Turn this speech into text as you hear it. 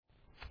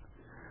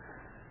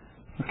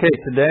Okay,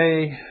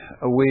 today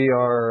we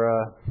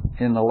are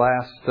in the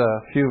last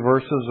few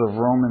verses of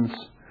Romans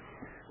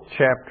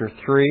chapter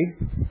 3.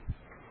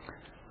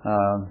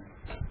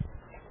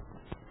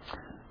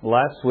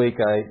 Last week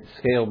I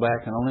scaled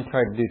back and only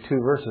tried to do 2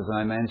 verses, and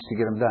I managed to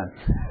get them done.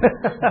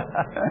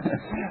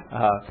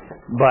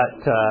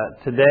 But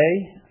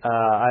today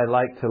I'd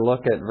like to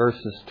look at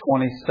verses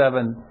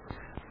 27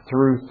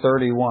 through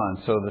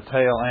 31, so the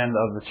tail end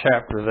of the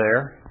chapter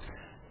there.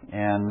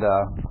 And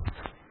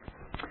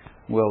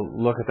we'll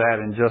look at that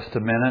in just a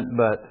minute,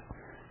 but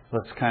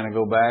let's kind of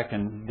go back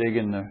and dig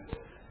in the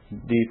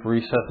deep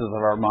recesses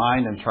of our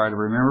mind and try to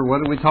remember, what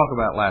did we talk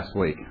about last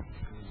week?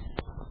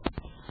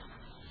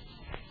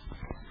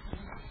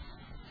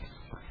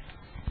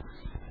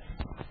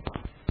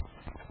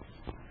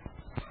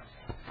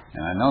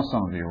 And I know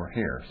some of you were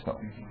here, so...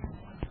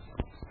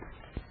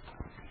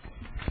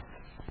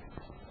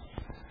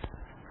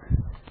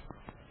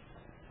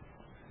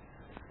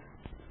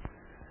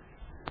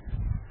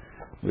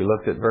 We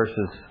looked at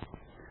verses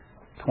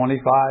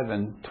 25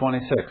 and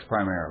 26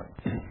 primarily.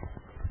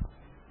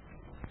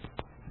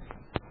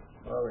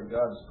 Father,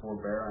 God's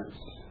forbearance,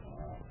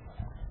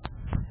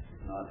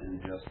 not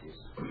injustice.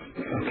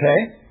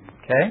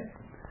 Okay.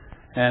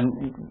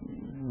 And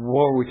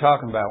what were we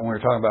talking about when we were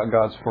talking about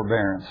God's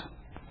forbearance?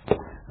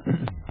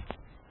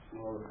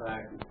 Well, the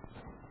fact that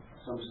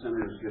some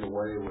sinners get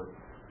away with,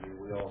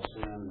 we all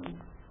sin,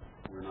 and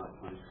we're not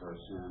punished for our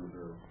sins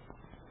or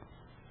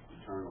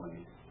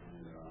eternally.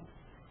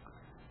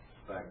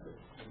 The fact that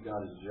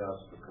God is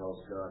just because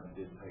God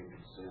did pay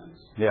for sins.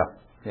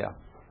 Yeah.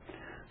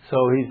 So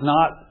He's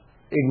not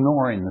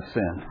ignoring the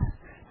sin.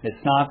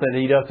 It's not that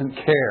He doesn't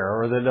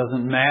care or that it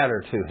doesn't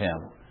matter to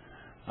Him.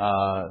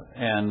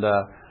 And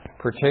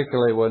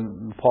particularly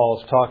when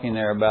Paul's talking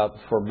there about the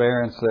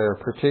forbearance there,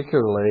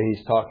 particularly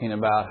he's talking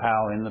about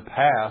how in the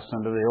past,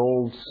 under the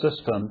old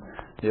system,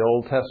 the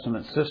Old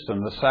Testament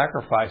system, the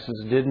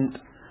sacrifices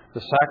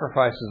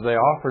they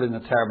offered in the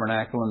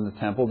tabernacle and the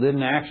temple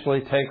didn't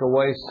actually take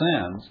away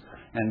sins.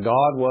 And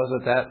God was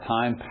at that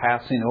time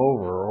passing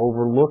over or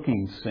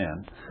overlooking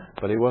sin.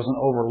 But He wasn't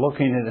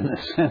overlooking it in the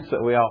sense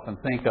that we often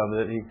think of,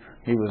 that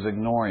He was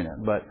ignoring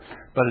it. But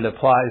it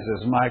applies,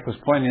 as Mike was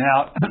pointing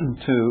out,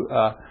 to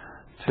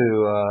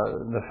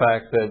the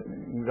fact that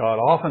God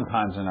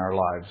oftentimes in our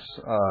lives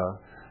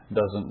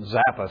doesn't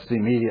zap us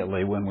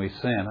immediately when we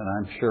sin. And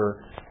I'm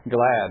sure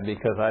glad,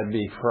 because I'd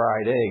be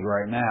fried egg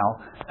right now.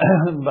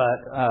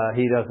 But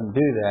He doesn't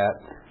do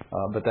that.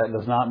 But that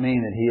does not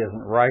mean that He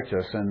isn't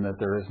righteous, and that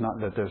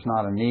there's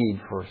not a need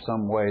for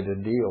some way to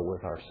deal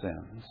with our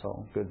sin.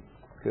 So good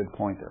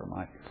point there,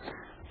 Mike.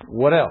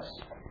 What else?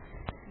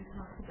 We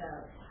talked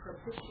about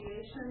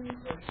propitiation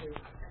versus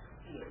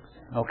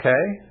expiation.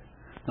 Okay.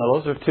 Now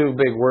those are 2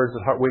 big words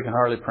that we can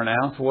hardly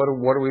pronounce. What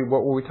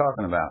were we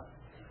talking about?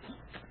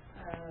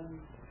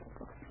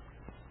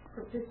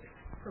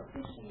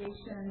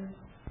 Propitiation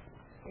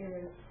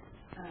is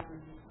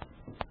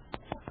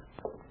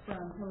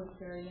from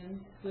Hoserian,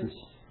 which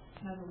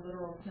has a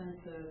literal sense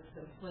of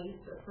the place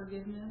of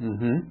forgiveness.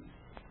 Mm-hmm.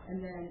 And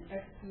then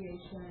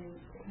expiation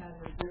has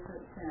a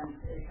different sense.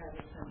 It has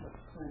a sense of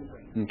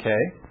cleansing.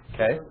 Okay.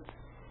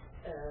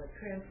 So,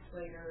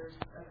 translators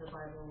of the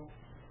Bible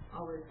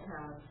always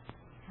have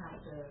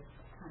to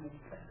kind of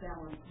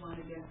balance one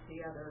against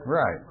the other.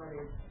 Right.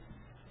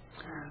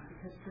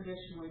 Because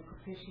traditionally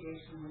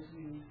propitiation was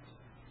used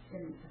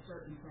in a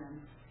certain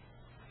sense,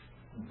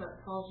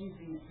 but Paul's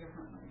using it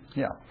differently.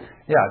 Yeah.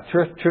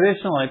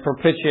 Traditionally,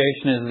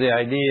 propitiation is the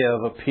idea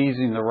of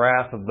appeasing the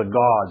wrath of the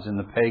gods in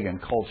the pagan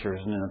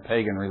cultures and in the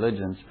pagan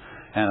religions.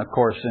 And of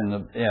course,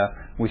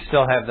 we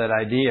still have that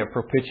idea.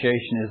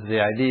 Propitiation is the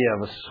idea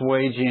of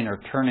assuaging or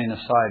turning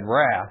aside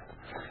wrath.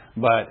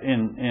 But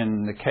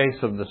in the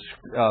case of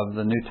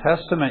the New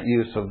Testament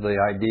use of the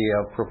idea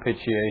of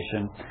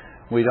propitiation,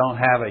 we don't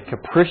have a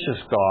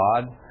capricious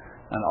God,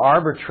 an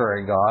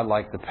arbitrary God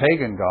like the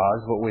pagan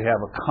gods, but we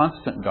have a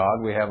constant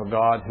God. We have a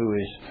God who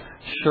is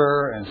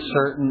sure and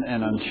certain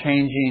and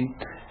unchanging,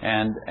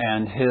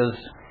 and His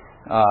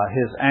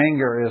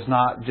anger is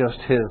not just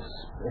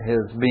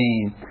His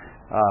being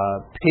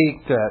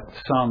piqued at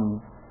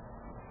some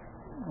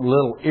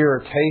little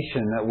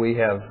irritation that we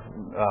have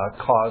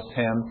caused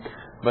Him,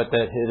 but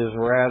that it is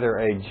rather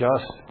a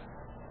just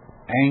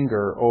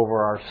anger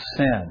over our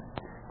sin.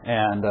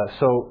 And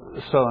so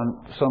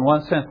in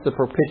one sense, the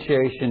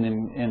propitiation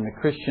in the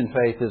Christian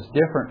faith is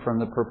different from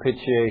the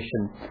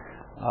propitiation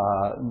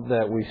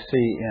that we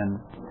see in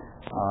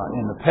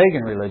the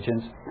pagan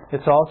religions.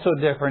 It's also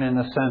different in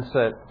the sense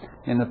that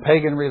in the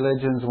pagan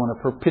religions, when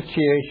a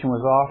propitiation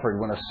was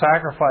offered, when a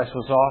sacrifice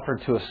was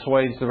offered to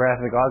assuage the wrath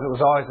of the gods, it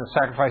was always a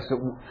sacrifice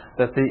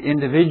that the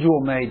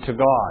individual made to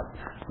God.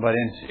 But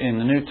in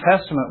the New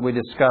Testament, we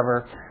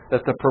discover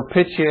that the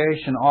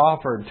propitiation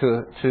offered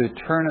to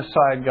turn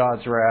aside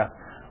God's wrath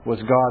was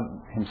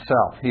God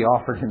Himself. He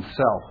offered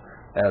Himself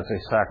as a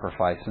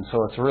sacrifice. And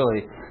so it's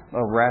really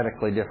a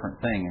radically different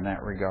thing in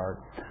that regard.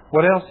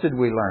 What else did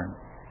we learn?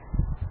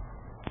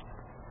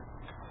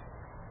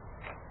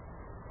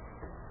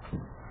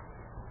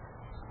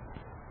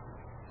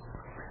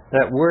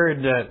 That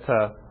word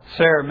that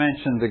Sarah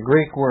mentioned, the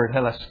Greek word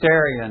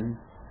hilasterion,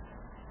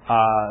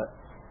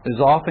 is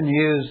often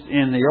used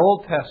in the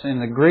Old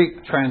Testament, in the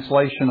Greek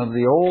translation of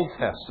the Old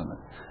Testament,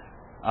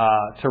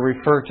 to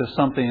refer to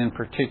something in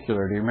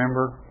particular. Do you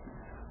remember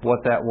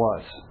what that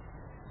was?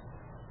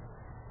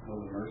 The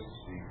mercy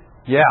seat.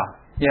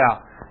 Yeah.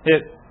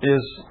 It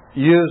is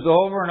used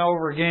over and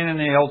over again in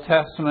the Old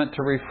Testament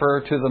to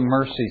refer to the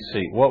mercy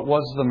seat. What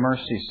was the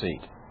mercy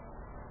seat?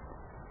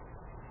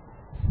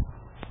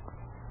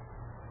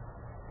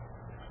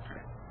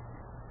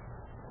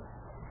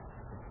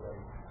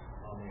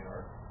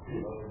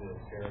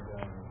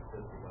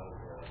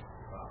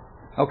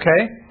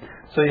 Okay,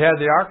 so you had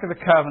the Ark of the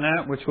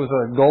Covenant, which was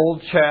a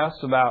gold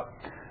chest about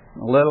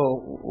a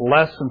little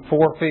less than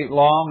 4 feet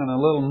long and a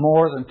little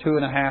more than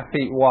 2.5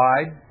 feet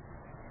wide,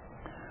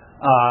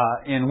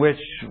 in which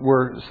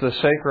were the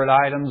sacred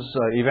items.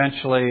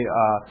 Eventually,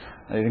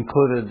 it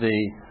included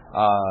the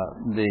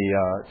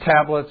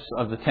tablets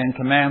of the Ten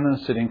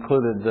Commandments. It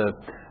included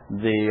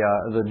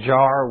the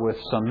jar with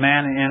some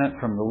manna in it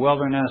from the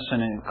wilderness,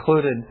 and it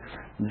included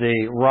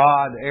the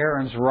rod,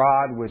 Aaron's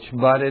rod, which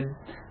budded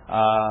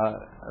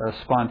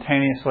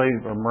spontaneously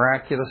or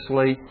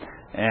miraculously,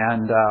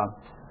 and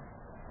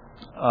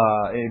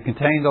it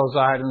contained those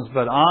items.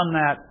 But on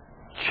that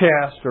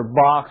chest or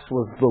box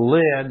was the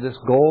lid, this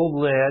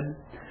gold lid,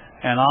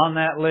 and on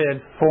that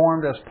lid,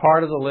 formed as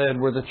part of the lid,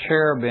 were the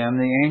cherubim,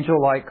 the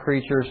angel-like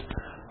creatures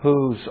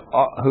whose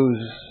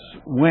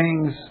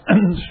wings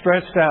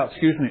stretched out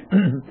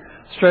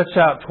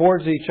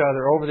towards each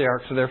other over the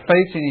ark. So they're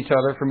facing each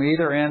other from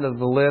either end of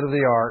the lid of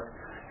the ark,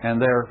 and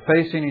they're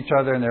facing each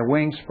other and their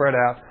wings spread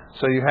out.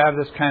 So you have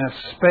this kind of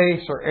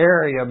space or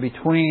area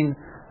between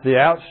the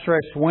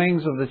outstretched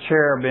wings of the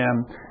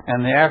cherubim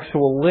and the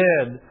actual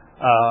lid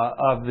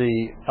of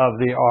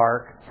the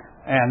ark.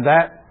 And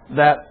that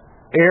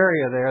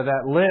area there,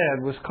 that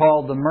lid, was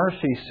called the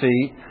mercy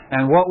seat.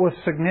 And what was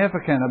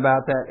significant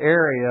about that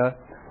area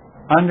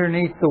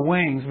underneath the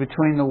wings,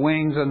 between the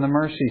wings and the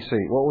mercy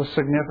seat? What was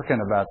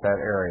significant about that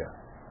area?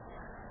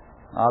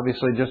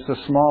 Obviously just a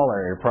small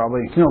area,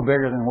 probably no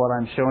bigger than what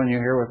I'm showing you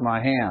here with my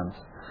hands.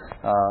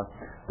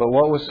 But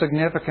what was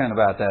significant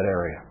about that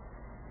area?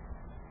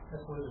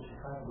 That's where the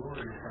Shekinah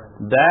glory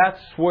resided.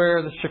 That's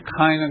where the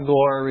Shekinah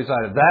glory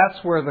resided.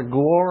 That's where the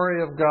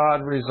glory of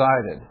God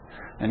resided.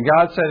 And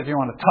God said, if you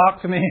want to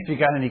talk to me, if you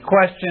got any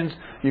questions,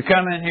 you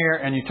come in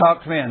here and you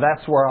talk to me, and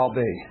that's where I'll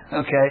be.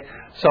 Okay?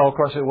 So, of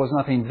course, it was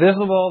nothing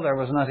visible. There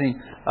was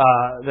nothing.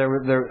 There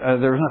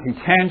was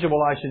nothing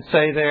tangible, I should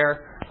say.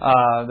 There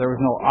was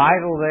no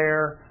idol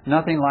there.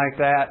 Nothing like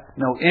that.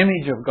 No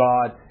image of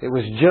God. It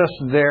was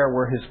just there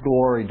where His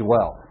glory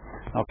dwelt.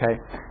 Okay?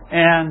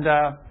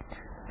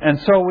 And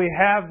so we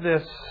have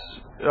this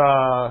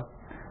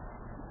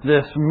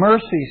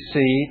mercy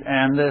seat,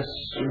 and this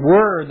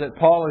word that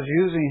Paul is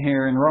using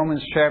here in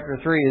Romans chapter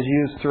 3 is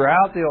used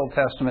throughout the Old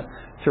Testament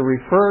to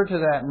refer to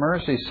that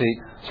mercy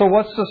seat. So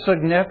what's the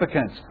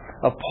significance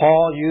of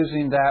Paul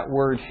using that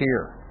word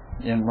here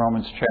in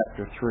Romans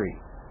chapter 3?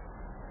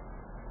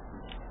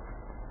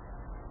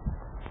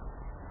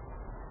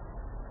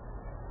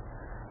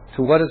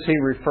 To what is he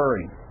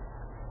referring?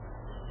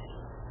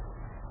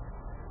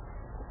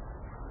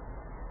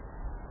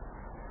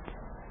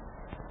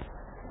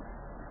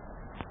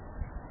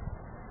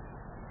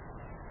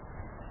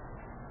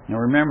 Now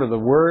remember,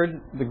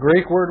 the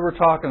Greek word we're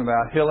talking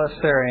about,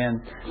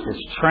 hilasterion, is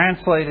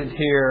translated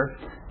here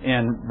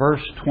in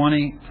verse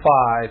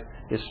 25.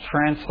 It's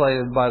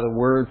translated by the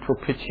word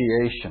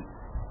propitiation.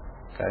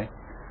 Okay?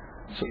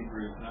 So,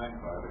 Hebrews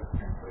 9:5 is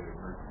translated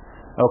mercy.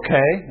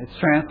 Okay, it's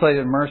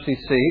translated mercy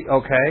seat.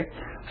 Okay,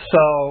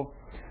 so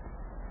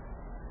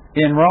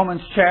in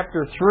Romans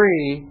chapter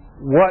 3,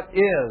 what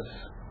is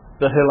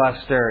the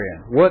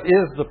hilasterion? What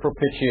is the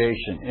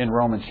propitiation in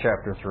Romans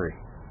chapter 3?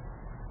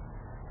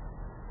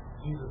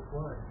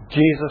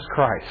 Jesus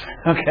Christ.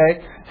 Okay?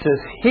 It says,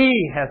 He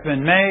has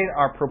been made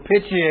our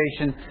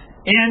propitiation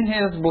in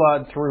His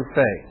blood through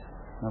faith.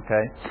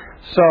 Okay?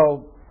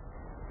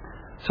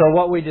 So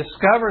what we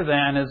discover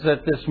then is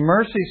that this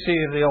mercy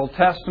seat of the Old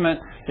Testament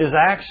is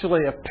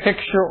actually a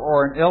picture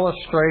or an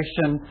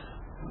illustration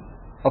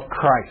of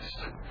Christ.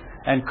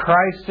 And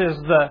Christ is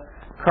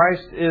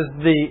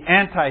the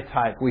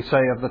antitype, we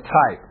say, of the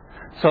type.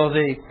 So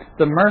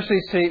the mercy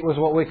seat was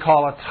what we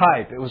call a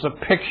type. It was a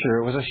picture.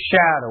 It was a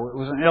shadow. It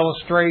was an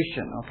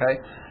illustration. Okay,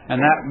 and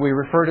that we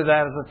refer to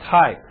that as a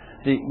type.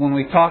 When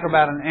we talk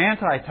about an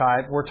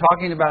antitype, we're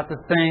talking about the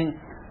thing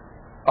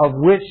of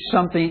which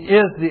something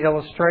is the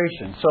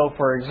illustration. So,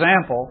 for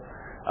example,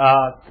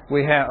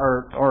 we have,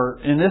 or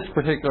in this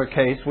particular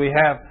case, we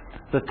have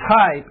the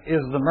type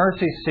is the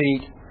mercy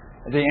seat.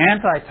 The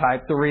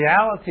antitype, the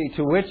reality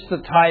to which the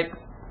type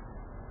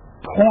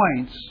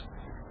points,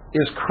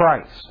 is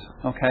Christ.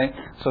 Okay?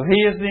 So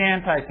He is the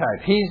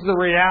antitype. He's the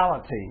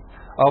reality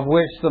of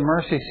which the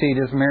mercy seat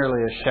is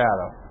merely a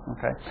shadow.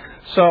 Okay?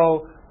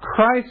 So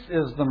Christ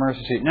is the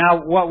mercy seat.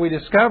 Now, what we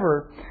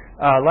discovered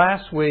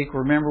last week,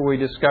 remember we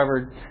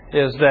discovered,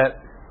 is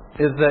that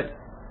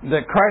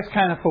that Christ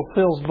kind of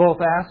fulfills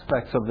both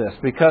aspects of this.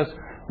 Because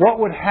what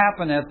would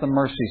happen at the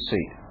mercy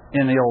seat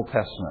in the Old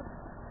Testament?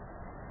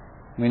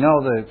 We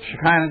know the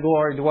Shekinah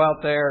glory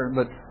dwelt there,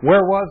 but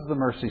where was the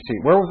mercy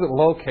seat? Where was it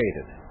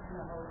located?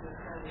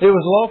 It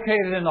was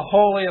located in the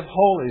Holy of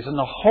Holies, in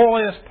the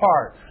holiest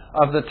part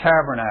of the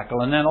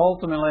tabernacle, and then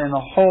ultimately in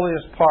the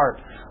holiest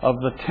part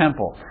of the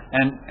temple.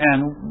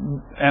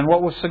 And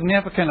what was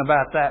significant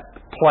about that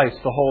place,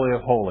 the Holy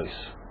of Holies?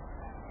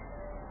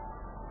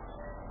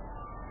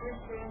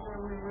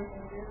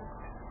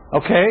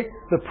 Okay,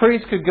 the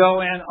priest could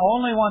go in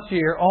only once a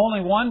year.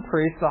 Only one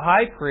priest, the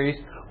high priest,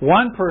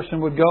 one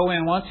person would go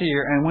in once a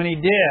year. And when he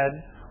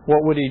did,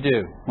 what would he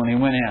do when he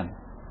went in?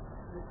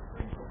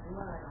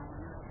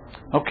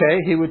 Okay,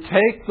 he would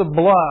take the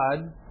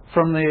blood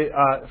from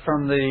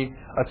the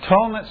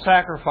atonement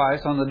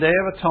sacrifice on the Day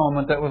of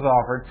Atonement that was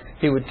offered.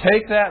 He would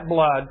take that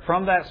blood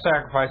from that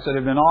sacrifice that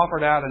had been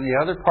offered out in the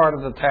other part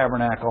of the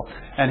tabernacle,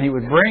 and he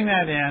would bring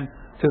that in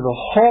to the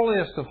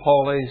holiest of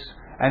holies,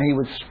 and he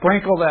would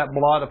sprinkle that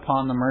blood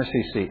upon the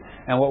mercy seat.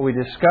 And what we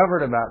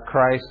discovered about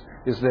Christ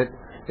is that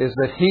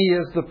He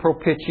is the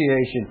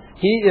propitiation.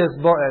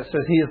 It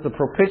says He is the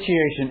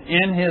propitiation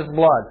in His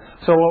blood.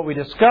 So what we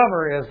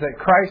discover is that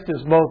Christ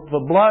is both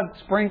the blood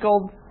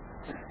sprinkled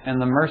and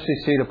the mercy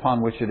seat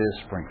upon which it is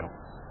sprinkled.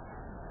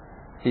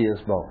 He is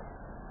both.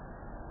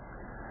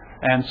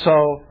 And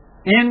so,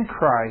 in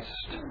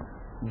Christ,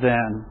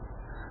 then,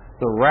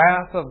 the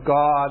wrath of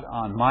God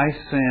on my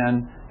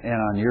sin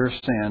and on your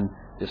sin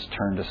is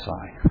turned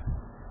aside.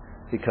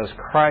 Because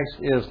Christ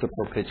is the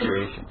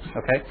propitiation.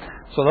 Okay?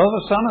 So those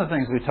are some of the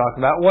things we talked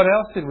about. What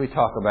else did we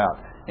talk about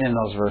in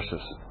those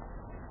verses?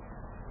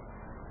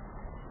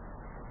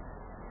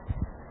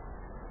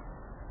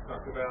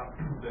 Talked about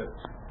that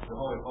the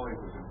Holy of Holies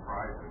was in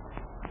private.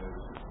 There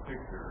was this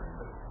picture, and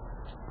the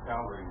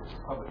Calvary was a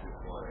public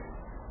display.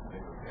 And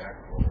it was the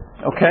actual.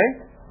 Okay.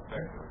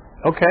 Picture.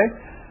 Okay.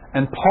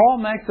 And Paul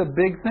makes a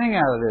big thing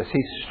out of this.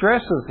 He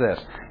stresses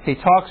this. He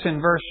talks in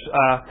verse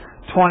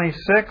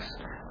 26.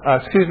 In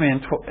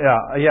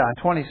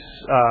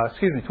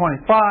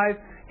 25,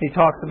 he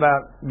talks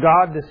about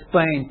God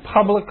displaying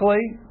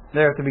publicly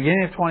there at the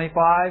beginning of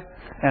 25,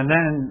 and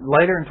then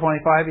later in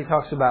 25 he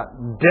talks about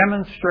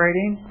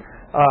demonstrating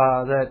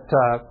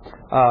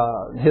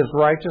His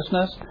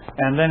righteousness,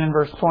 and then in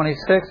verse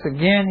 26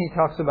 again he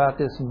talks about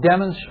this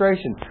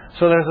demonstration.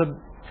 So there's a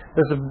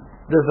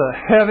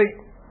heavy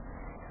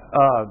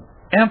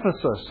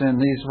emphasis in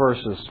these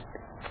verses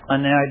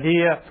on the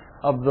idea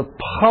of the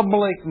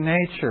public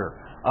nature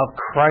of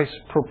Christ's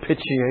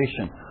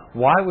propitiation.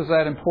 Why was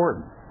that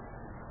important?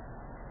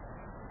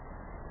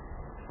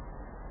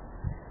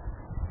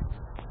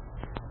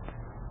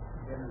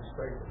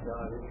 Demonstrate that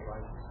God is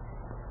righteous.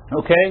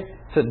 Okay?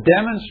 To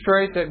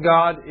demonstrate that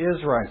God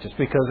is righteous.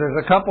 Because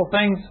there's a couple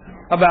things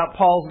about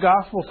Paul's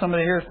gospel.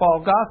 Somebody hears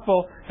Paul's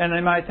gospel and they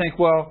might think,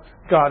 well,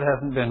 God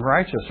hasn't been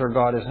righteous or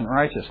God isn't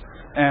righteous.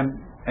 And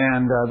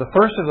the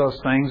first of those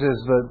things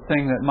is the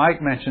thing that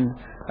Mike mentioned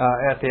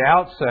at the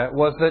outset,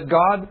 was that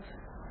God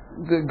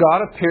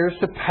appears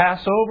to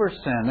pass over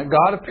sin, that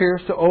God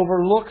appears to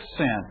overlook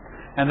sin,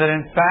 and that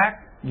in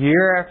fact,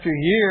 year after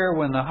year,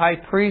 when the high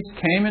priest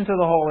came into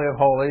the Holy of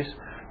Holies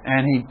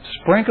and he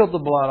sprinkled the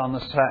blood on the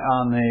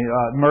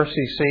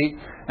mercy seat,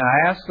 and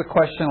I asked the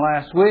question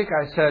last week,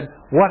 I said,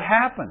 what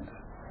happened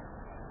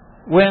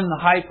when the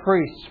high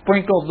priest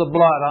sprinkled the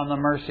blood on the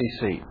mercy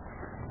seat?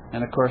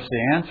 And of course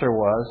the answer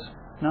was,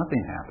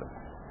 nothing happened.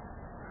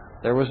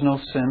 There was no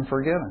sin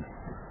forgiven.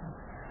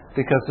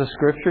 Because the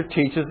Scripture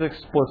teaches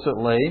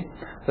explicitly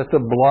that the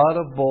blood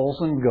of bulls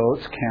and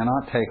goats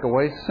cannot take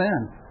away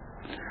sin.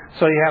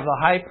 So you have the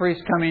high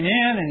priest coming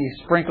in and he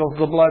sprinkles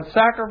the blood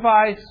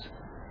sacrifice,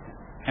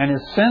 and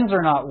his sins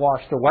are not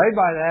washed away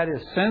by that,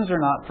 his sins are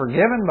not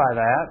forgiven by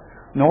that,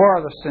 nor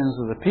are the sins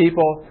of the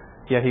people,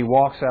 yet he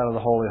walks out of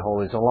the Holy of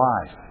Holies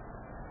alive.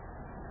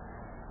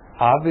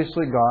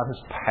 Obviously God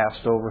has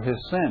passed over his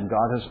sin.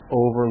 God has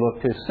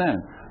overlooked his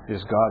sin.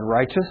 Is God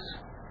righteous?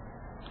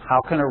 How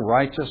can a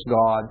righteous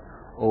God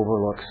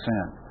overlook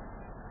sin?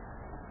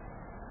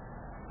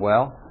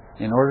 Well,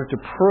 in order to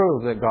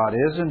prove that God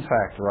is in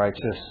fact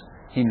righteous,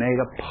 He made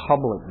a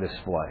public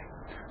display.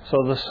 So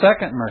the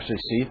second mercy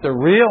seat, the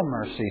real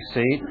mercy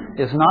seat,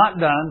 is not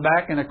done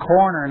back in a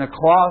corner in a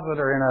closet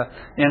or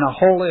in a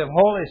Holy of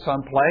Holies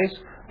someplace,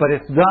 but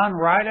it's done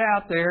right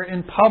out there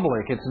in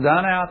public. It's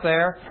done out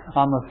there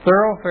on the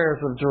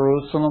thoroughfares of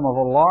Jerusalem, of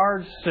a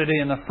large city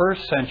in the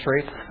first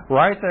century,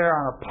 right there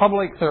on a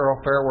public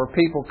thoroughfare where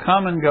people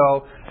come and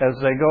go as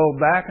they go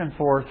back and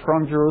forth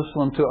from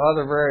Jerusalem to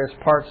other various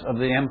parts of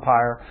the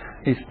empire.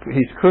 He's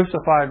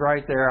crucified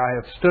right there. I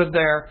have stood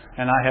there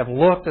and I have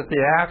looked at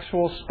the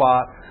actual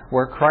spot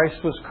where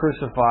Christ was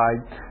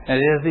crucified. And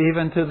it is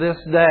even to this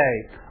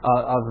day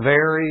a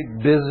very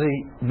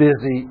busy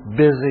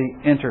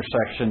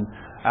intersection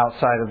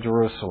outside of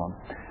Jerusalem.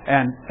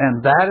 And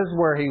that is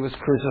where He was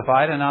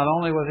crucified. And not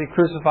only was He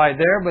crucified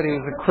there, but He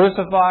was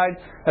crucified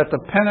at the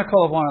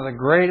pinnacle of one of the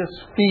greatest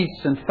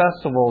feasts and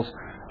festivals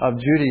of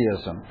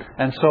Judaism.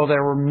 And so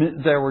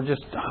there were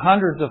just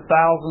hundreds of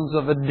thousands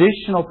of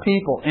additional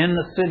people in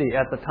the city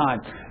at the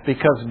time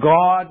because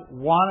God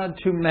wanted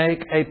to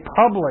make a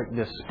public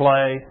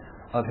display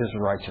of His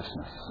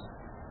righteousness.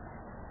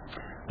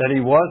 That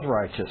He was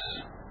righteous.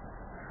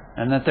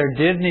 And that there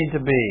did need to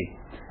be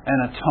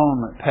an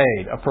atonement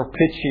paid, a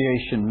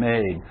propitiation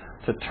made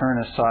to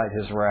turn aside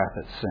His wrath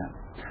at sin.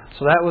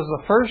 So that was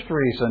the first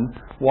reason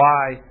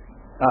why,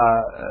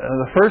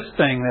 the first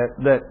thing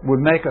that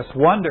would make us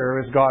wonder,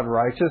 is God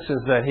righteous,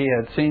 is that He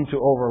had seemed to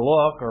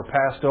overlook or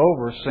passed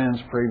over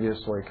sins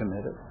previously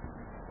committed.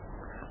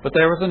 But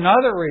there was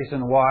another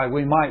reason why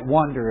we might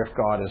wonder if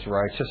God is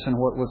righteous, and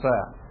what was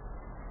that?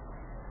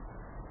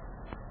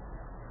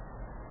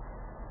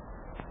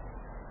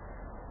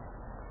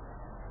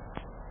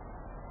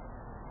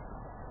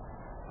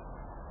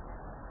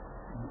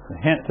 The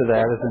hint to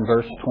that is in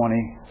verse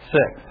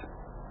 26.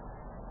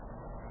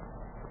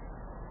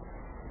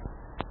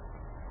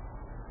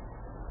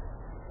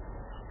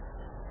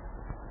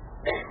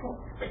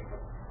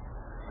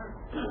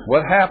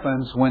 What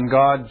happens when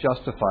God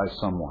justifies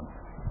someone?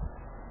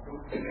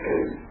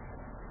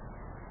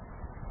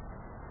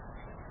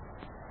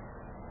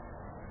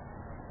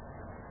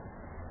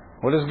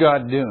 What is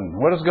God doing?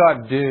 What does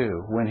God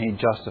do when He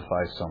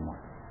justifies someone?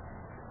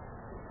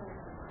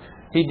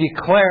 He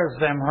declares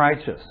them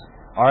righteous.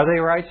 Are they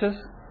righteous?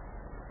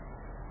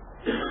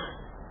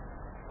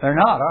 They're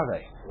not, are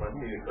they? Once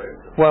He declares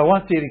them. Well,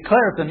 once He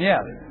declares them,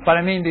 yes. But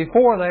I mean,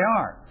 before they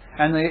aren't.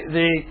 And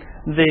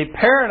the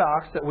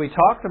paradox that we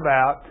talked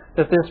about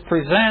that this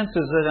presents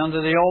is that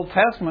under the Old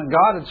Testament,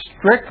 God had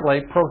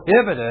strictly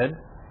prohibited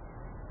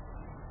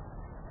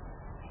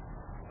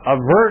a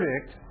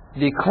verdict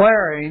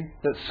declaring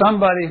that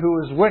somebody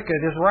who is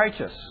wicked is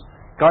righteous.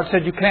 God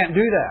said you can't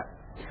do that.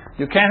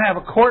 You can't have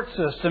a court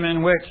system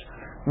in which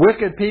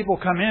wicked people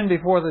come in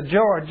before the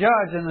judge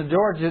and the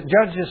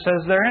judge just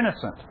says they're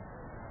innocent.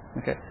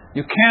 Okay.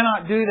 You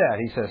cannot do that,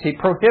 He says. He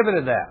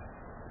prohibited that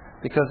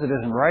because it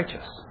isn't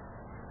righteous.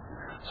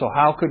 So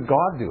how could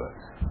God do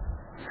it?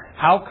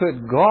 How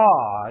could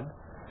God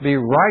be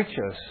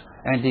righteous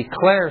and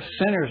declare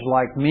sinners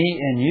like me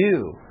and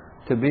you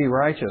to be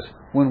righteous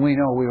when we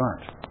know we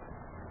aren't?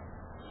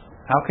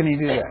 How can He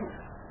do that?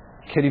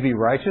 Can He be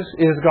righteous?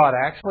 Is God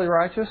actually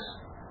righteous?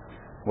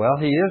 Well,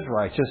 He is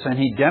righteous, and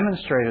He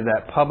demonstrated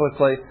that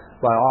publicly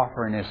by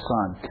offering His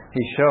Son.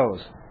 He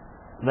shows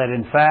that,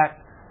 in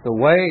fact, the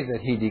way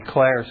that He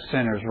declares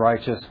sinners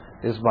righteous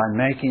is by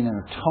making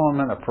an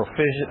atonement, a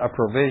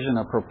provision,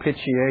 a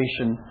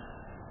propitiation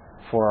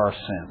for our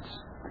sins.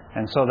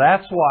 And so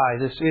that's why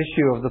this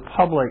issue of the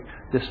public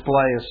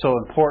display is so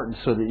important,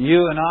 so that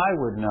you and I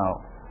would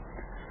know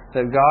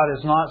that God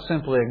is not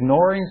simply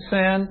ignoring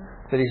sin,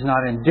 that He's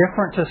not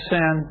indifferent to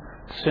sin.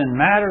 Sin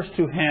matters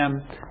to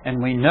Him,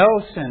 and we know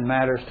sin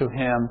matters to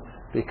Him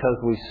because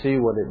we see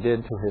what it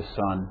did to His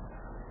Son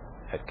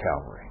at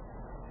Calvary.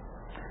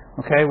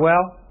 Okay,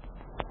 well,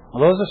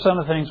 those are some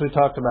of the things we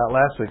talked about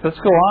last week. Let's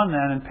go on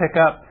then and pick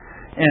up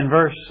in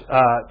verse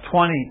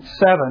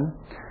 27.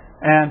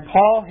 And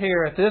Paul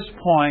here at this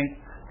point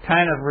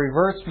kind of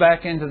reverts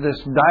back into this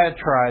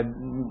diatribe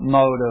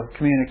mode of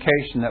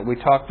communication that we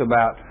talked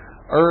about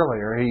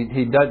earlier.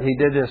 He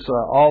did this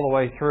all the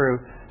way through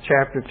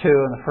chapter 2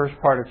 and the first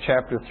part of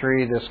chapter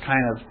 3, this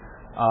kind of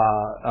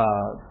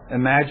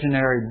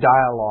imaginary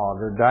dialogue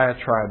or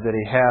diatribe that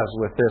he has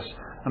with this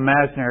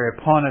imaginary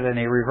opponent, and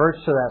he reverts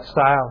to that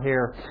style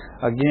here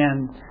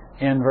again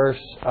in verse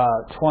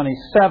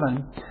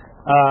 27.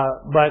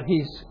 But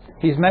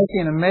he's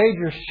making a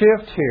major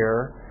shift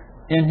here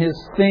in his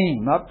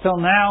theme. Up till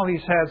now,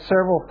 he's had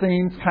several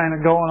themes kind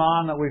of going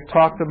on that we've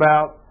talked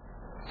about.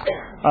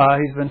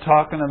 He's been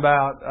talking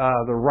about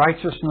the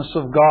righteousness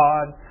of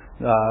God,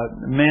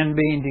 men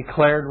being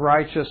declared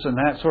righteous and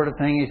that sort of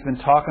thing. He's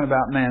been talking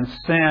about man's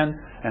sin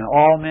and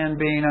all men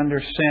being under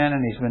sin,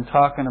 and he's been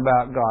talking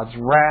about God's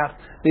wrath.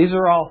 These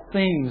are all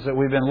themes that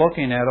we've been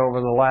looking at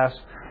over the last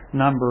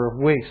number of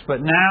weeks.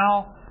 But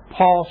now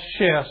Paul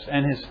shifts,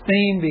 and his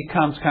theme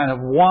becomes kind of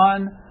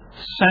one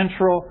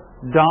central,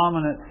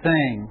 dominant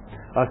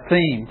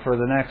theme for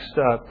the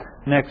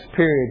next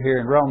period here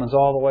in Romans,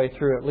 all the way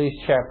through at least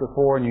chapter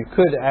 4. And you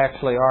could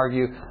actually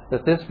argue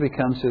that this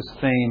becomes his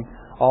theme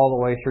all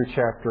the way through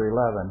chapter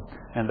 11.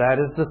 And that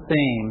is the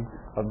theme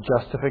of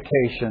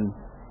justification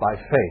by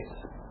faith.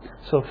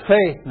 So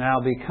faith now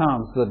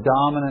becomes the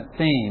dominant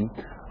theme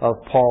of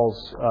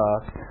Paul's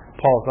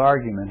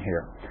argument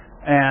here.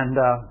 And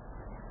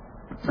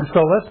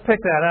so let's pick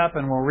that up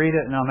and we'll read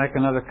it, and I'll make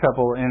another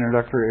couple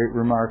introductory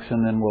remarks,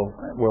 and then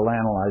we'll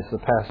analyze the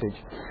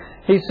passage.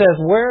 He says,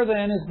 "Where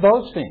then is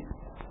boasting?"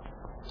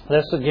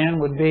 This again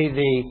would be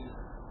the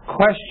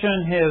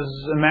question his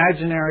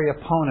imaginary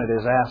opponent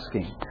is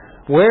asking.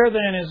 Where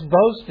then is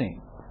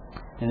boasting?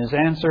 And his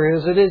answer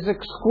is, it is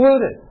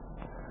excluded.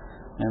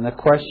 And the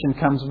question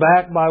comes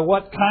back, by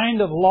what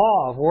kind of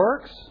law? Of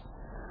works?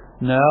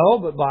 No,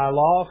 but by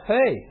law of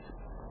faith.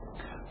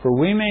 For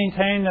we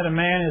maintain that a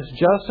man is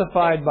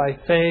justified by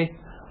faith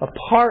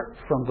apart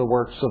from the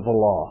works of the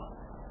law.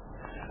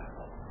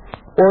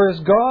 Or is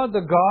God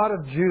the God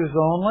of Jews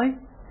only?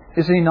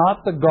 Is He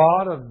not the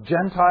God of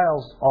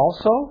Gentiles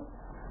also?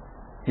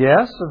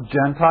 Yes, of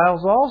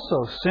Gentiles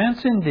also,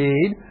 since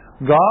indeed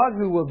God,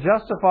 who will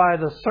justify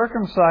the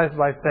circumcised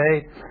by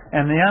faith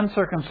and the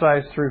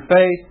uncircumcised through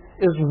faith,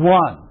 is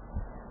one.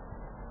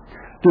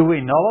 Do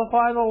we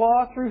nullify the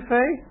law through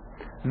faith?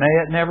 May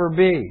it never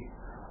be.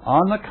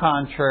 On the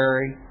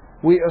contrary,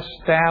 we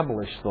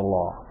establish the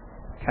law.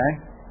 Okay?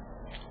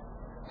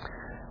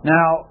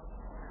 Now,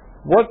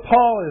 what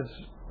Paul is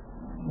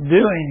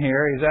doing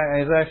here,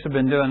 he's actually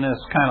been doing this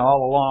kind of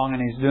all along,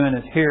 and he's doing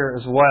it here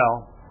as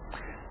well,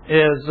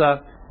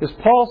 is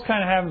Paul's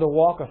kind of having to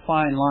walk a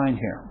fine line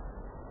here.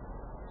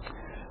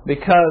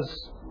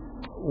 Because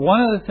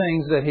one of the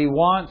things he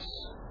wants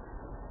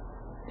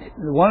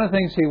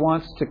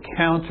to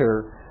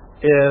counter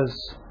is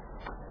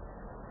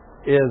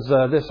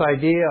this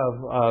idea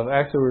of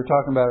actually we were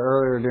talking about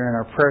earlier during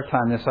our prayer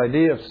time, this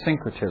idea of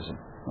syncretism.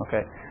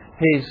 Okay,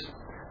 he's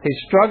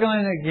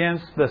struggling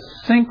against the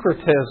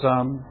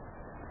syncretism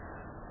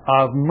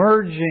of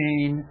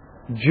merging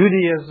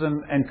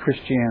Judaism and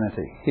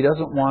Christianity. He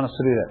doesn't want us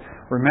to do that.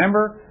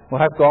 Remember,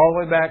 we'll have to go all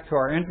the way back to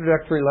our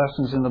introductory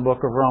lessons in the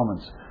book of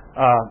Romans.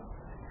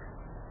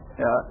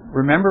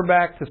 Remember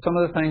back to some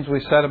of the things we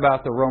said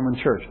about the Roman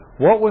church.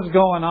 What was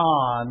going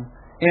on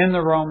in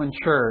the Roman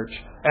church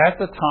at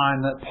the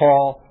time that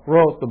Paul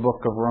wrote the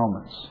book of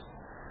Romans?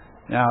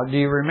 Now, do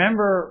you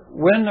remember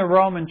when the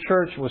Roman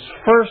church was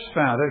first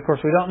founded? Of course,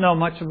 we don't know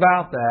much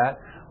about that.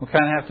 We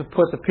kind of have to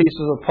put the pieces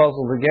of the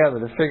puzzle together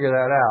to figure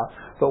that out.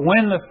 But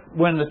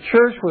when the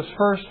church was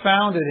first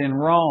founded in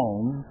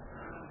Rome,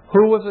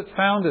 who was it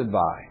founded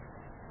by?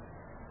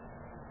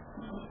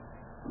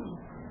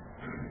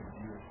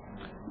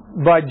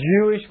 By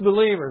Jewish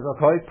believers,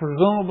 okay?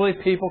 Presumably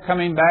people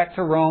coming back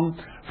to Rome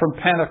from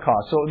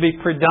Pentecost. So it would be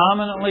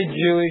predominantly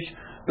Jewish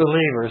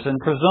believers. And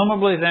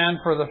presumably then,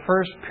 for the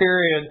first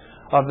period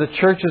of the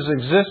church's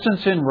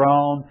existence in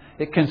Rome,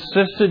 it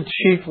consisted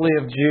chiefly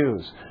of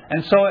Jews.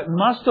 And so it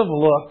must have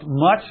looked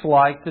much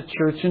like the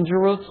church in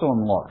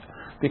Jerusalem looked,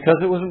 because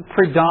it was a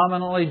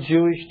predominantly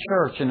Jewish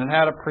church and it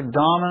had a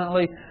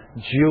predominantly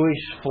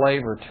Jewish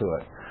flavor to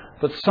it.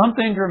 But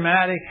something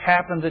dramatic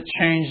happened that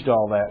changed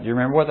all that. Do you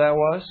remember what that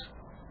was?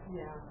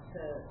 Yeah,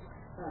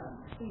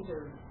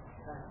 Caesar.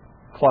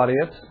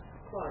 Claudius?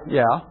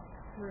 Yeah.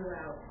 Threw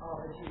out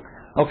all the Jews.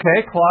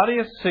 Okay,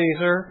 Claudius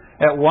Caesar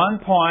at one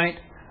point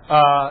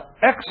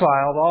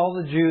exiled all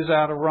the Jews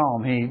out of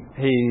Rome. He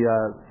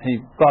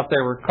thought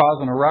they were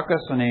causing a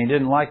ruckus, and he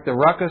didn't like the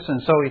ruckus,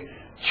 and so he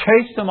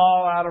chased them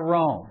all out of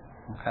Rome.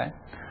 Okay,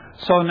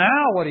 so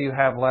now what do you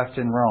have left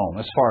in Rome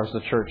as far as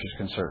the church is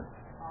concerned?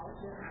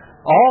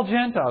 All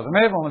Gentiles. There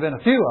may have only been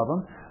a few of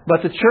them,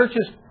 but the church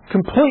is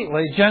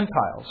completely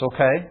Gentiles.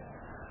 Okay.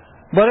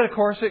 But of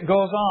course it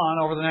goes on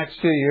over the next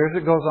few years.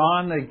 It goes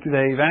on. They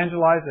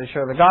evangelize. They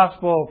share the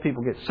gospel.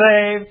 People get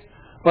saved.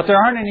 But there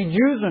aren't any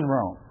Jews in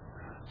Rome.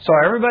 So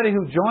everybody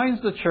who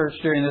joins the church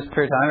during this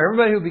period of time,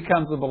 everybody who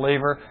becomes a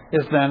believer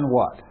is then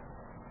what?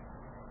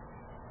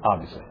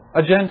 Obviously.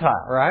 A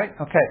Gentile, right?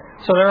 Okay.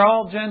 So they're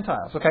all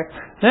Gentiles. Okay.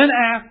 Then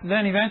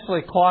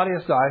eventually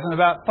Claudius dies, and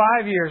about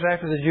 5 years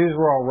after the Jews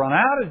were all run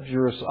out of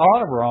Jerusalem,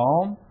 out of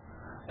Rome,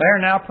 they are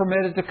now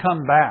permitted to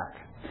come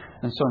back.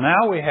 And so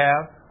now we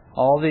have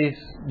all these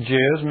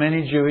Jews,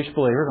 many Jewish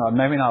believers,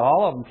 maybe not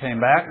all of them came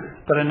back,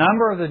 but a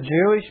number of the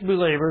Jewish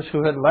believers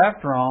who had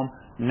left Rome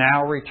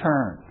now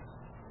returned.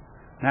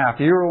 Now,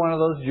 if you were one of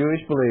those Jewish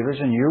believers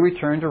and you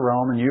returned to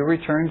Rome and you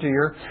returned to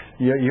your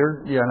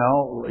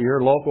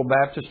local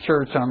Baptist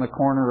church on the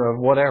corner of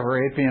whatever,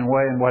 Appian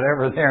Way and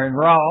whatever there in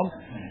Rome,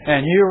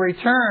 and you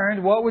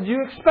returned, what would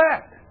you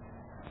expect?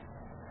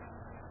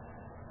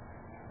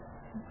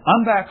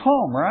 I'm back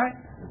home, right?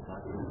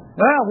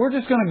 Well, we're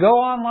just going to go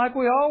on like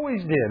we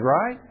always did,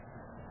 right?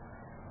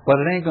 But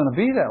it ain't going to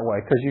be that way,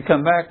 because you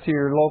come back to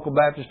your local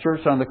Baptist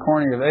church on the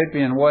corner of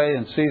Appian Way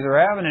and Caesar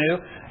Avenue,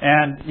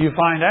 and you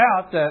find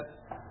out that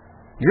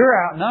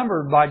you're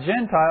outnumbered by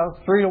Gentiles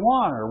 3-1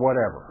 or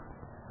whatever.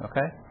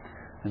 Okay?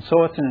 And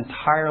so it's an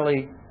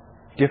entirely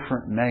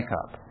different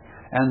makeup.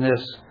 And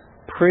this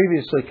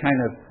previously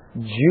kind of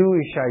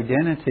Jewish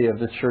identity of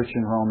the church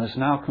in Rome is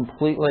now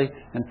completely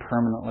and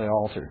permanently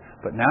altered.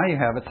 But now you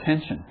have a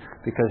tension,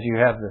 because you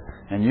have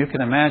and you can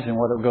imagine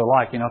what it would go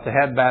like. If they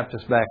had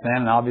Baptists back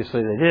then, and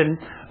obviously they didn't,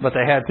 but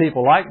they had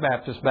people like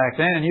Baptists back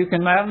then, and you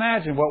can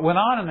imagine what went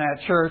on in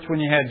that church when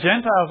you had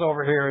Gentiles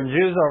over here and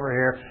Jews over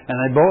here, and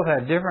they both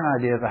had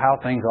different ideas of how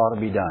things ought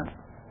to be done.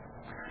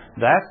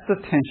 That's the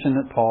tension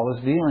that Paul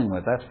is dealing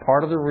with. That's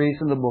part of the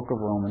reason the book of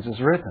Romans is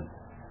written,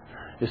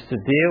 is to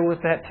deal with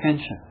that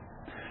tension.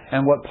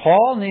 And what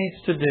Paul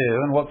needs to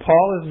do, and what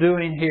Paul is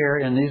doing here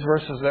in these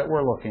verses that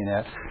we're looking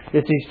at,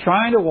 is he's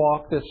trying to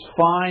walk this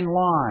fine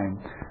line,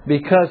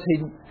 because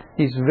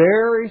he's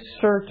very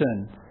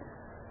certain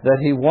that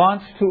he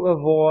wants to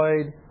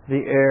avoid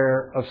the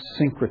error of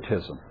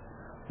syncretism.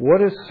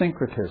 What is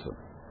syncretism?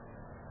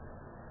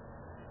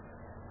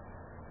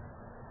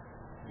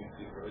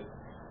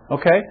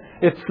 Okay?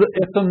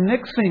 It's a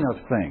mixing of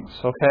things.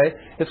 Okay?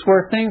 It's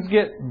where things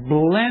get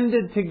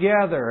blended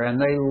together and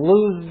they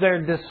lose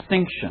their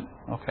distinction.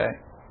 Okay?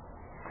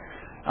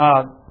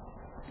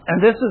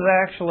 And this is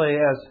actually,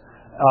 as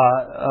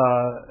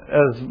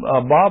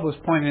Bob was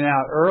pointing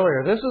out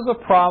earlier, this is a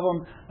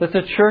problem that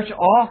the church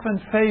often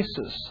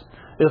faces,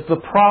 is the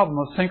problem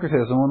of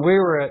syncretism. When we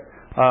were at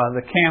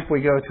the camp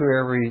we go to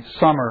every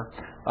summer,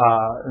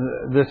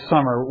 this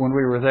summer when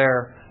we were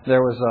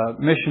there was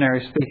a missionary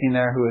speaking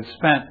there who had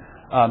spent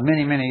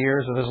many, many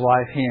years of his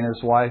life, he and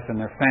his wife and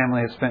their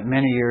family had spent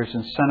many years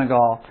in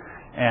Senegal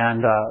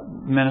and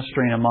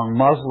ministering among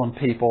Muslim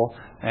people.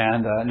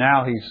 And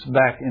now he's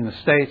back in the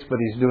States, but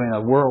he's doing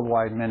a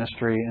worldwide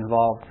ministry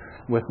involved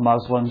with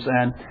Muslims.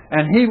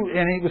 And he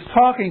was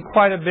talking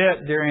quite a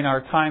bit during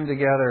our time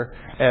together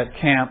at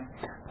camp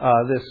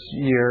this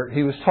year.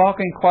 He was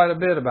talking quite a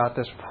bit about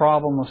this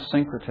problem of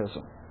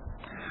syncretism.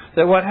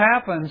 That what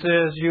happens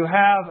is you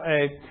have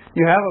a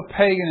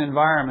pagan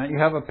environment, you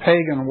have a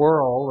pagan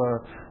world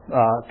or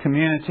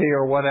community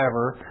or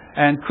whatever,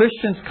 and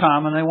Christians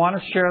come and they want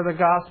to share the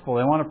gospel,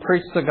 they want to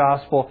preach the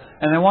gospel,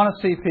 and they want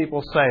to see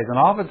people saved. And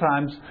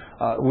oftentimes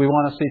we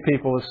want to see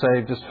people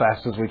saved as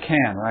fast as we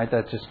can, right?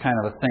 That's just kind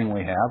of a thing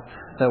we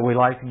have, that we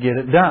like to get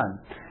it done.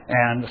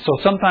 And so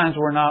sometimes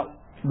we're not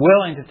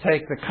willing to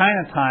take the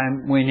kind of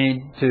time we need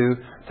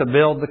to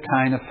build the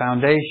kind of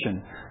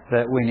foundation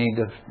that we need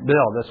to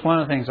build. That's one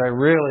of the things I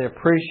really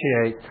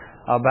appreciate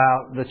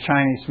about the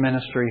Chinese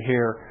ministry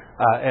here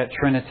at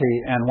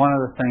Trinity. And one of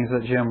the things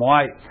that Jim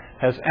White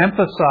has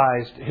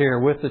emphasized here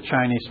with the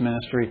Chinese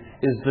ministry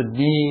is the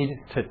need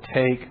to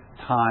take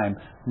time,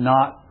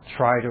 not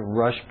try to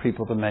rush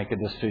people to make a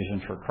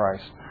decision for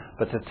Christ,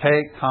 but to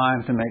take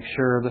time to make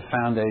sure the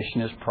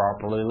foundation is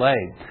properly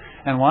laid.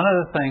 And one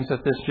of the things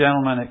that this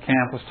gentleman at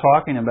camp was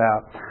talking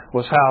about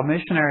was how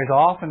missionaries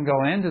often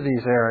go into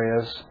these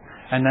areas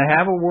and they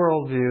have a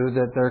worldview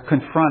that they're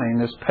confronting,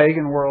 this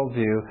pagan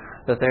worldview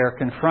that they are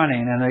confronting,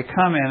 and they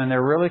come in and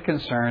they're really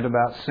concerned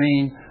about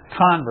seeing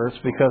converts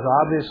because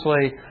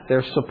obviously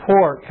their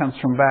support comes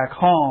from back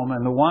home,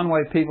 and the one way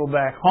people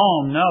back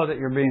home know that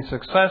you're being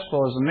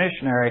successful as a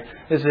missionary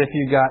is if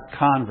you got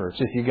converts,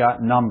 if you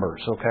got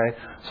numbers, okay?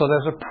 So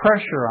there's a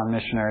pressure on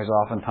missionaries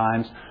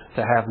oftentimes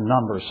to have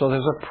numbers. So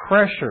there's a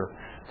pressure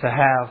to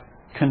have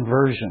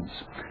conversions.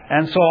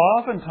 And so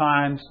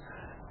oftentimes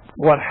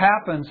what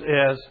happens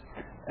is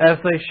as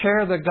they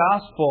share the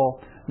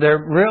gospel,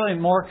 they're really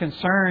more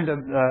concerned, or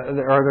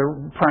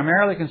they're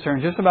primarily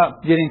concerned just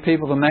about getting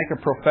people to make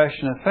a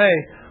profession of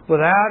faith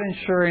without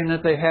ensuring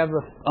that they have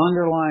the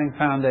underlying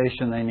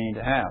foundation they need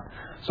to have.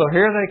 So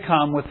here they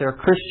come with their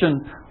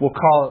Christian, we'll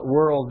call it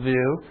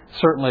worldview.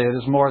 Certainly it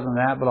is more than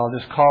that, but I'll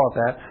just call it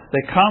that.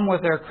 They come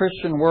with their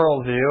Christian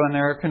worldview and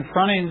they're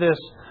confronting this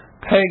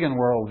pagan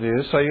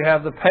worldview. So you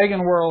have the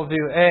pagan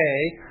worldview A,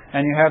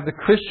 and you have the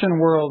Christian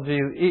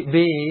worldview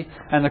B,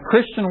 and the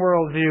Christian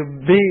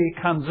worldview B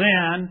comes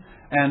in,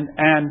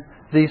 and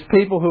these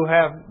people who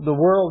have the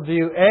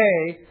worldview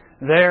A,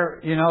 they're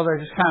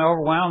just kind of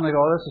overwhelmed. They go,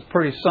 "Oh, this is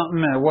pretty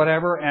something," or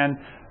whatever, and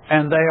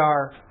they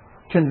are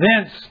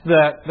convinced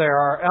that there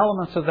are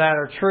elements of that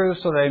are true,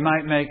 so they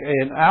might make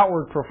an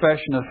outward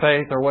profession of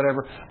faith or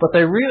whatever, but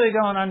they really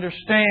don't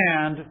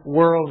understand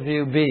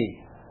worldview B.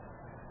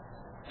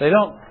 They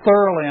don't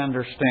thoroughly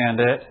understand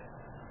it.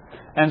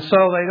 And so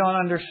they don't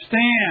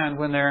understand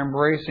when they're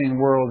embracing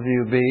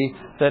worldview B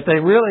that they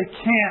really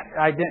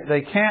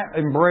can't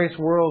embrace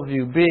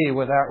worldview B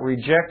without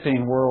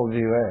rejecting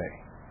worldview A.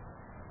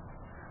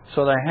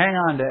 So they hang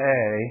on to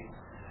A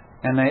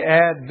and they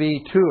add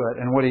B to it,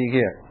 and what do you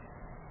get?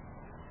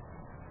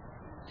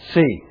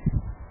 C.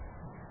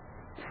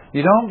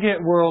 You don't get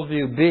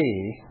worldview B,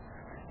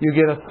 you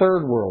get a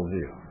third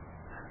worldview.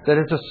 That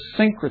it's a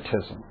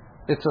syncretism.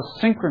 It's a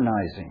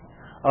synchronizing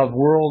of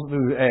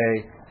worldview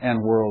A and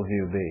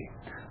worldview B.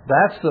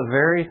 That's the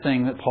very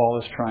thing that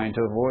Paul is trying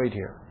to avoid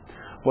here.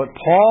 What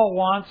Paul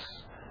wants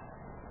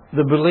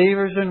the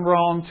believers in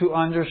Rome to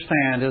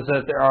understand is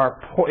that there are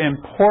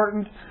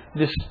important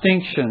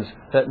distinctions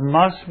that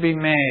must be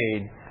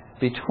made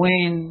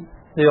between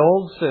the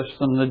old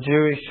system, the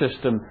Jewish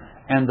system,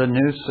 and the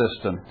new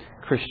system,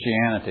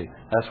 Christianity.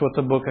 That's what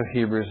the book of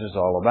Hebrews is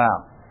all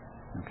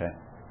about. Okay.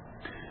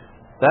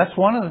 That's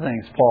one of the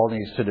things Paul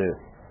needs to do.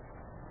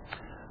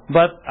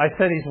 But I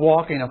said he's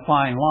walking a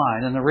fine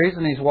line, and the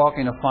reason he's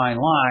walking a fine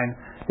line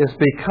is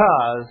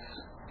because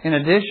in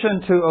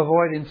addition to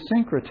avoiding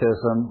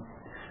syncretism,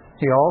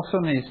 he also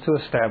needs to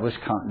establish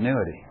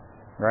continuity,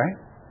 right?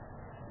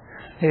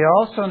 He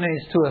also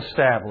needs to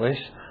establish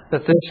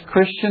that this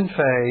Christian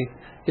faith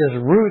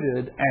is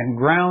rooted and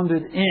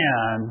grounded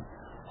in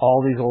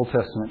all these Old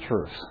Testament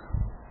truths.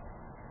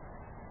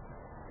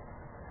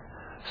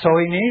 So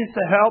he needs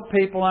to help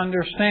people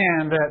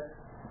understand that,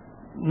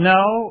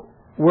 no,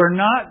 we're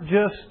not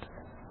just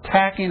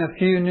tacking a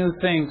few new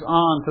things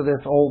on to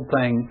this old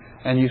thing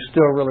and you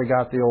still really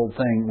got the old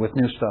thing with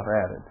new stuff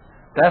added.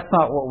 That's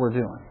not what we're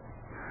doing.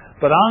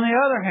 But on the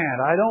other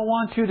hand, I don't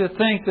want you to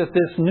think that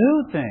this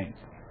new thing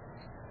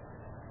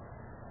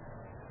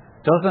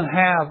doesn't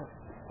have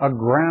a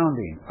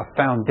grounding, a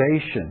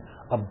foundation,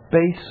 a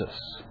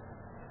basis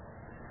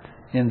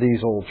in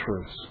these old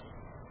truths.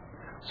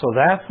 So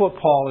that's what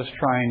Paul is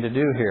trying to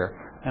do here.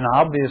 And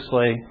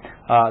obviously,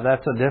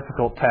 that's a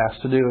difficult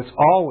task to do. It's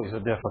always a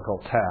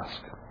difficult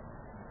task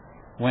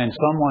when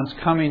someone's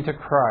coming to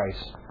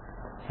Christ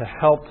to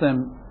help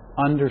them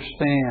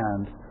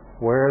understand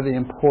where the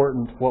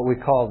important, what we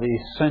call the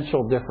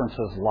essential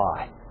differences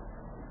lie.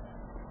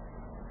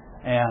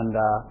 And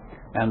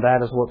that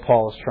is what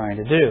Paul is trying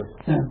to do.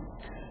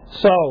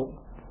 So,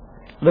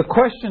 the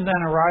question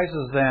then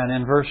arises then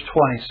in verse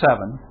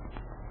 27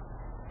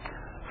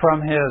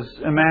 from his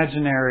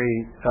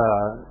imaginary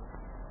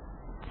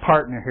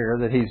partner here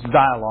that he's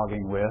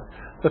dialoguing with.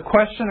 The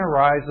question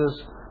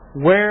arises,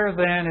 where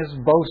then is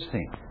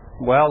boasting?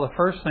 Well, the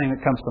first thing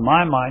that comes to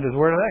my mind is,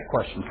 where did that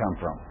question come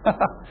from?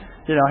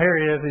 Here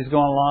he is, he's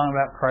going along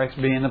about Christ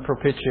being the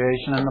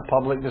propitiation and the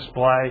public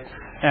display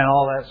and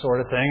all that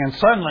sort of thing. And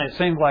suddenly it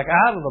seems like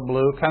out of the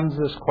blue comes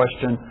this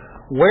question,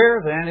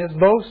 where then is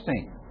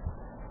boasting?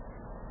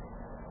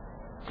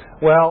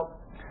 Well,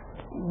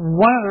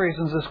 one of the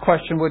reasons this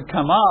question would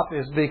come up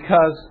is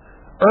because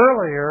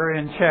earlier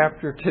in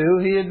chapter 2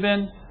 he had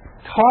been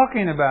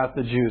talking about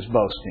the Jews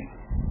boasting.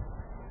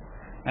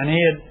 And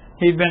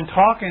he'd been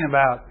talking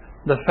about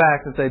the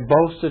fact that they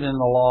boasted in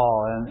the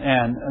law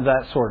and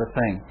that sort of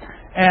thing.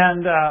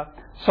 And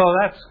so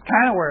that's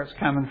kind of where it's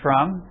coming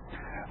from.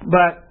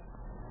 But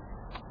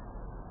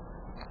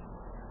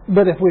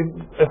if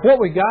what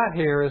we got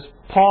here is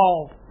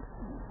Paul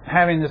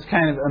having this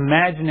kind of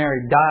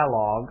imaginary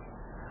dialogue,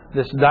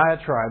 this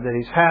diatribe that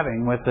he's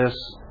having with this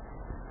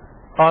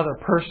other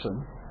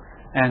person,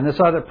 and this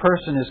other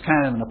person is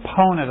kind of an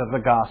opponent of the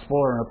gospel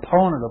or an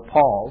opponent of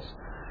Paul's,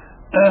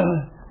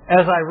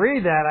 as I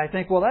read that, I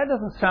think, well, that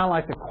doesn't sound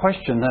like the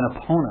question that an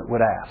opponent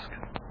would ask.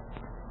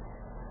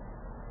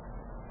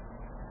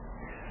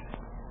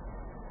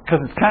 Because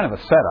it's kind of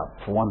a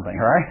setup, for one thing,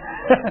 right?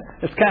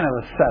 It's kind of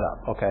a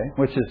setup, okay?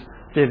 Which is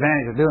the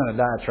advantage of doing a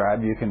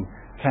diatribe. You can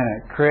kind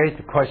of create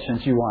the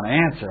questions you want to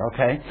answer,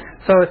 okay?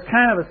 So it's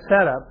kind of a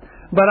setup.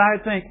 But I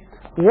think,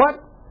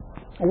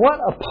 what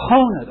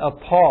opponent of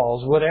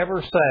Paul's would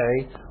ever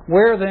say,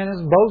 where then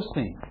is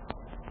boasting?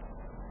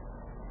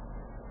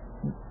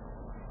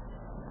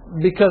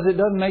 Because it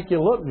doesn't make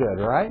you look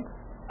good, right?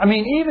 I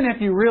mean, even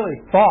if you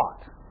really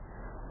thought,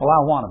 well,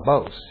 I want to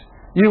boast,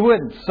 you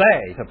wouldn't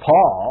say to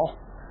Paul,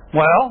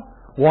 well,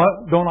 what,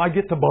 don't I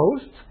get to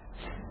boast?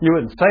 You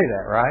wouldn't say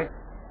that, right?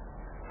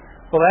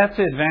 Well, that's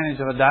the advantage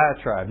of a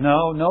diatribe.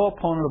 No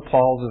opponent of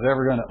Paul's is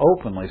ever going to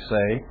openly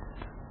say,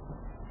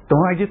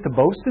 don't I get to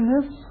boast in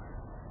this?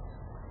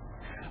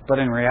 But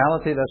in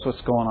reality, that's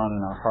what's going on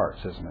in our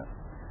hearts, isn't it?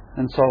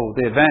 And so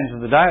the advantage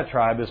of the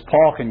diatribe is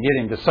Paul can get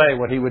him to say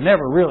what he would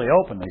never really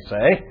openly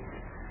say.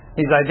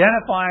 He's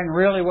identifying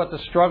really what the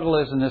struggle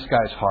is in this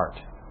guy's heart.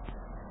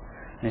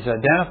 He's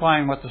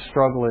identifying what the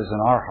struggle is in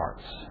our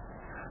hearts.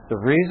 The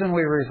reason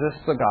we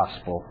resist the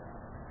gospel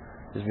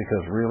is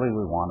because really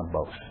we want to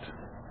boast.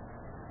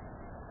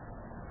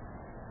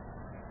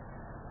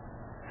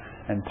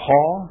 And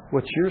Paul,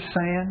 what you're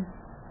saying,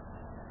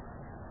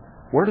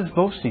 where does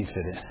boasting fit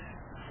in?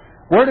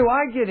 Where do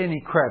I get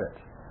any credit,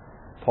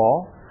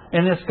 Paul?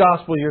 In this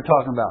gospel you're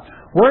talking about,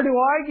 where do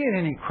I get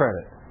any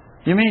credit?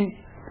 You mean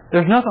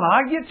there's nothing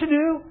I get to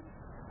do?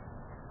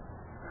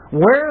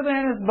 Where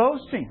then is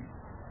boasting?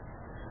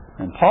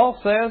 And Paul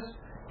says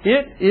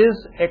it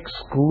is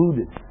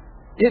excluded.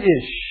 It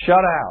is shut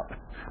out.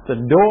 The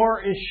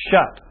door is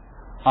shut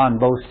on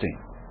boasting.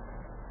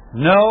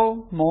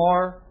 No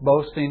more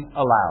boasting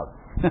allowed.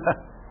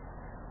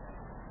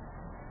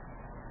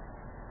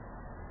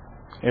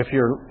 If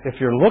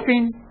you're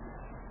looking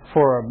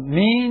for a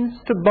means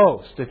to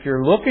boast, if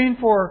you're looking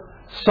for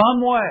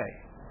some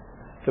way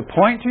to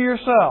point to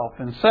yourself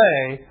and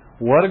say,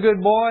 what a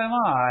good boy am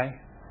I,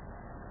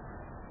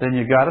 then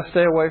you've got to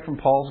stay away from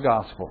Paul's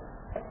gospel.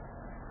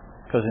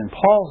 Because in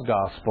Paul's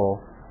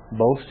gospel,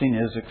 boasting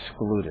is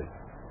excluded.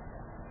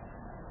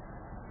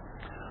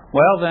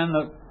 Well, then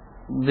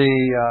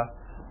the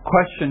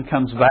question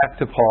comes back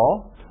to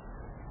Paul.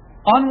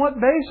 On what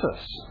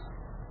basis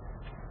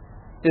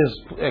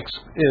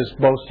is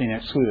boasting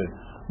excluded?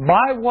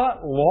 By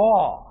what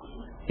law,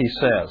 he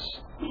says.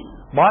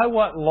 By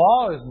what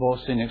law is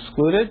boasting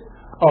excluded?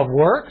 Of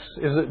works?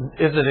 Is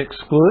it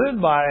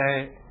excluded by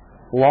a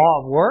law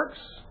of works?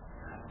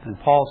 And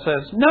Paul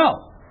says,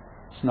 no.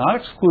 It's not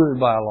excluded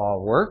by a law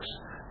of works.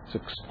 It's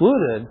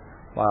excluded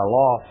by a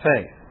law of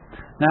faith.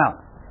 Now,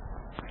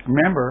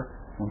 remember,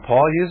 when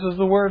Paul uses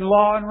the word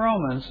law in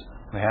Romans,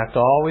 we have to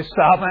always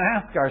stop and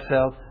ask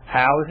ourselves,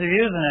 how is he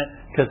using it?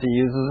 Because he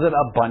uses it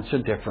a bunch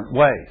of different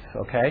ways,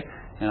 okay?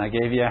 And I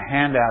gave you a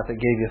handout that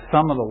gave you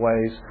some of the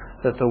ways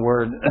that the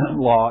word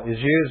law is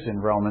used in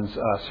Romans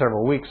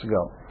several weeks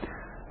ago.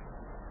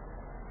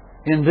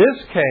 In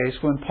this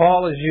case, when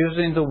Paul is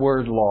using the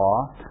word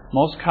law,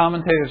 most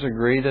commentators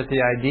agree that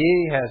the idea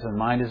he has in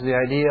mind is the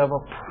idea of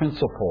a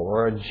principle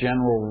or a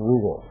general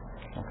rule.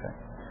 Okay.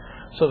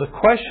 So the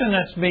question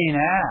that's being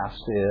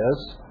asked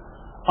is,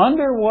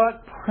 under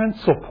what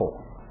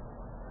principle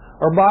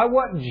or by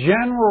what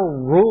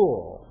general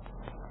rule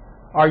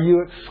are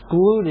you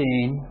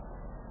excluding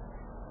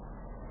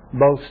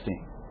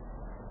boasting?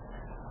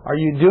 Are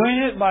you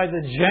doing it by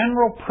the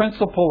general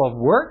principle of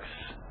works,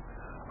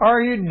 or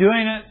are you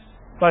doing it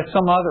by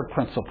some other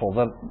principle?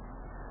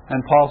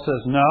 And Paul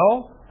says,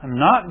 no, I'm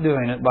not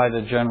doing it by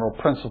the general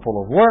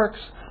principle of works.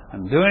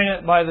 I'm doing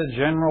it by the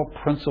general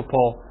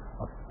principle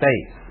of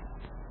faith.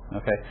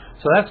 Okay,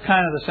 so that's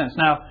kind of the sense.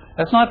 Now,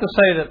 that's not to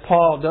say that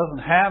Paul doesn't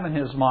have in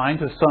his mind,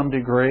 to some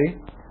degree,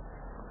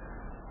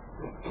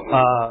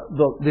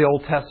 the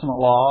Old Testament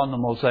law and the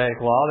Mosaic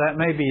law. That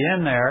may be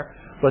in there,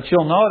 but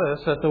you'll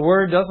notice that the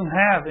word doesn't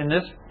have, in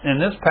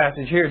this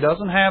passage here,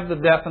 doesn't have the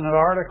definite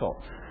article.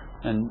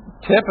 And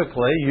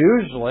typically,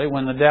 usually,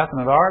 when the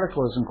definite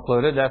article is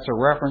included, that's a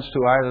reference to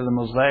either the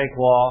Mosaic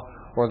law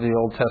or the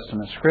Old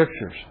Testament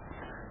Scriptures.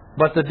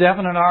 But the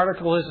definite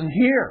article isn't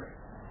here.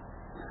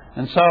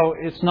 And so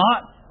it's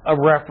not a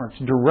reference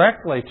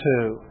directly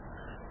to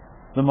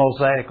the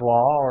Mosaic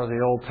law or the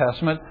Old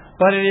Testament,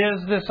 but it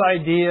is this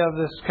idea of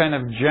this kind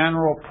of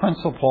general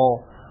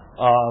principle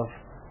of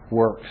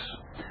works.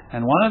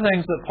 And one of the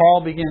things that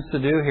Paul begins to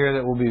do here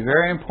that will be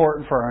very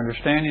important for our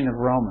understanding of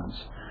Romans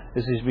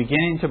is he's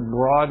beginning to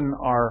broaden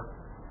our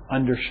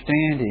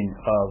understanding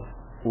of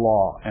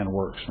law and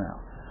works now.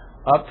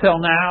 Up till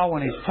now,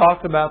 when he's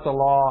talked about the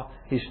law,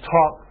 he's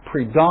talked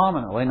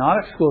predominantly, not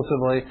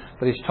exclusively,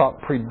 but he's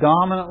talked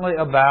predominantly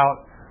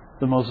about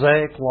the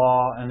Mosaic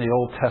law and the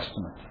Old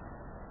Testament.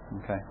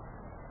 Okay?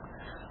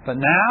 But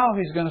now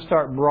he's going to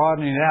start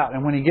broadening it out.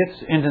 And when he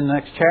gets into the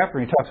next chapter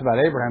and he talks about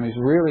Abraham, he's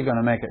really going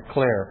to make it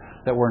clear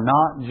that we're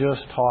not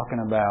just talking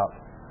about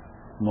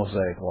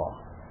Mosaic law.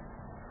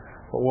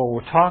 But what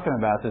we're talking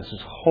about is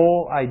this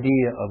whole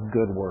idea of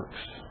good works.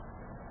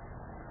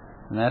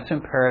 And that's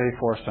imperative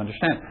for us to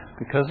understand.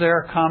 Because there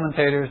are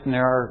commentators and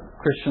there are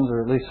Christians,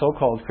 or at least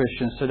so-called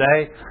Christians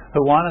today,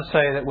 who want to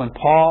say that when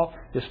Paul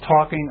is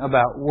talking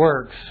about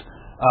works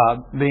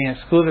being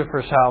excluded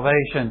for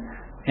salvation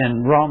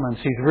in Romans,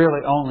 he's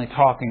really only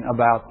talking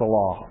about the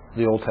law,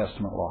 the Old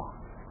Testament law.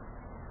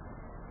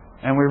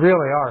 And we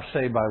really are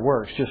saved by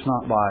works, just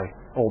not by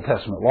Old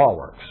Testament law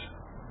works.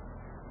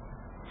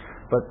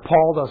 But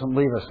Paul doesn't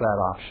leave us that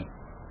option.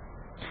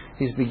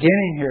 He's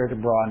beginning here to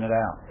broaden it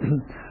out.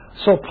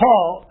 So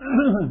Paul,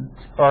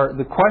 or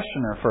the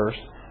questioner first,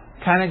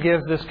 kind of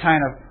gives this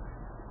kind of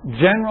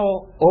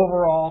general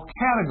overall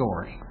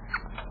category.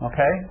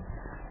 Okay?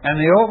 And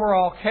the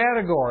overall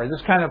category,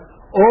 this kind of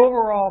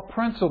overall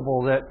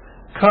principle that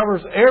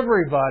covers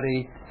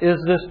everybody, is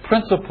this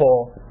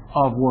principle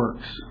of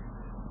works.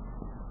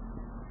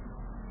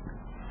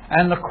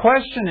 And the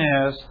question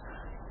is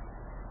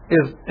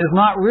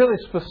not really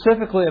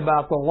specifically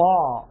about the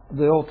law,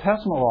 the Old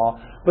Testament law,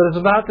 but it's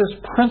about this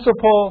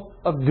principle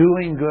of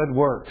doing good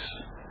works.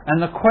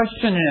 And the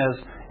question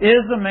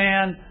is a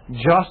man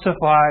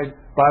justified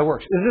by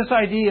works? Is this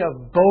idea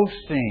of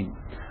boasting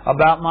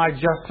about my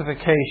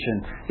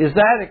justification, is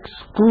that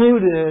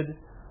excluded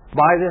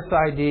by this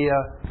idea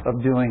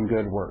of doing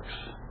good works?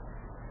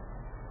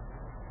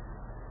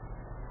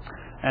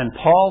 And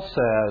Paul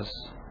says,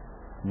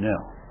 no.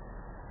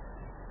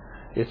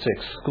 It's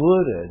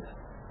excluded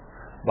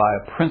by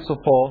a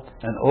principle,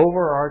 an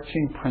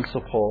overarching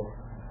principle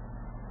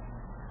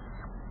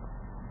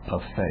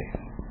of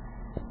faith.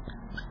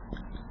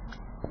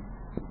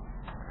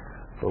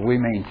 For we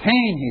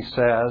maintain, he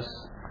says,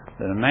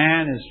 that a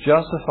man is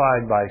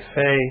justified by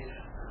faith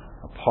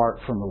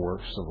apart from the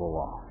works of the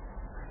law.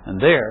 And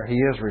there he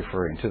is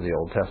referring to the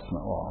Old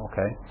Testament law,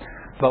 okay?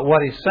 But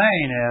what he's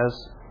saying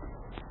is,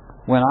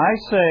 when I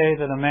say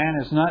that a man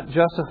is not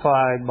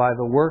justified by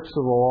the works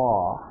of the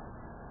law,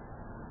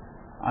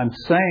 I'm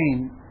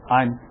saying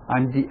I'm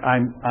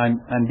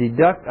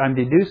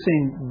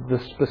deducing the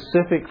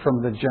specific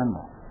from the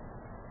general.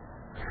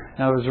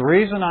 Now, there's a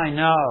reason I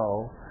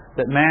know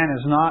that man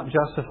is not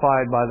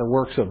justified by the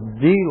works of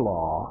the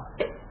law,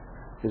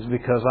 is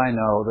because I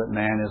know that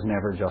man is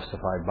never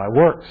justified by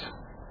works.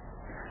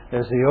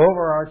 There's the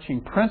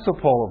overarching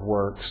principle of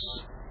works,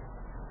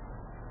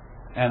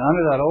 and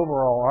under that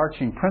overall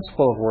arching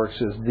principle of works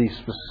is the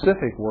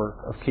specific work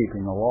of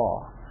keeping the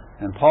law.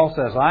 And Paul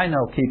says, I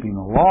know keeping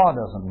the law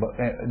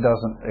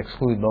doesn't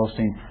exclude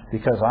boasting,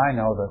 because I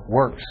know that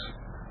works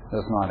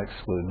does not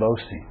exclude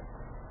boasting.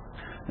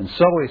 And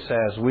so he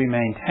says, we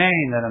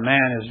maintain that a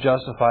man is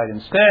justified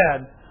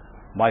instead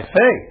by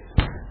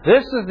faith.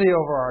 This is the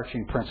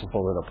overarching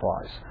principle that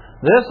applies.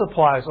 This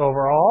applies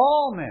over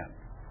all men.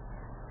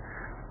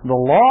 The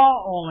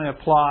law only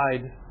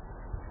applied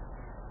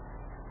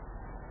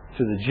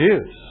to the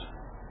Jews.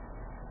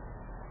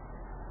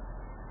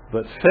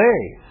 But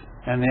faith,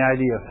 and the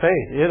idea of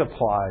faith, it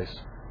applies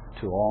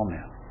to all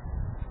men.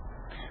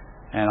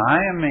 And I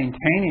am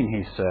maintaining,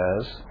 he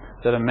says,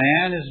 that a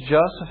man is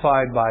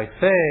justified by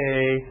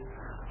faith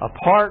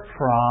apart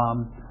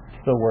from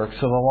the works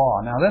of the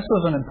law. Now, this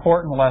was an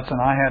important lesson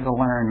I had to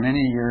learn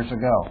many years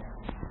ago.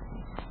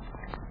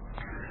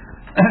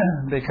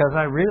 Because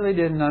I really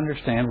didn't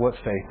understand what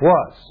faith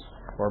was,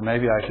 or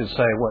maybe I should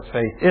say what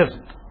faith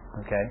isn't.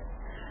 Okay?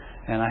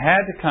 And I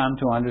had to come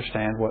to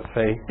understand what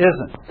faith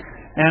isn't.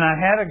 And I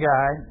had a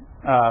guy,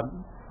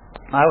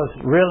 I was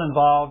real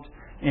involved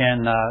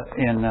in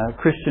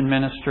Christian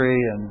ministry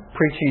and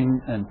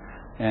preaching and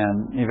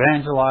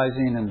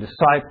evangelizing and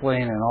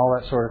discipling and all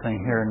that sort of thing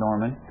here in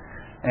Norman,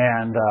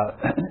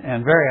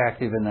 and very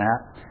active in that.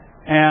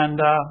 And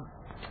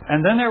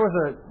then there was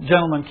a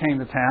gentleman came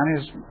to town. He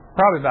was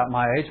probably about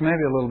my age,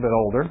 maybe a little bit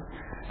older.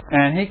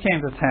 And he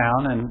came to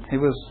town, and he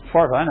was, as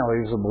far as I know,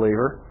 he was a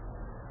believer.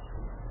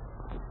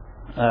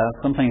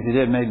 Some things he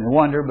did made me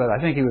wonder, but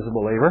I think he was a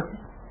believer.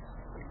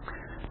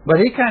 But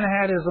he kind of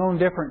had his own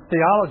different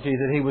theology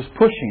that he was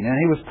pushing, and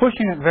he was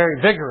pushing it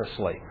very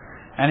vigorously.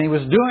 And he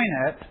was doing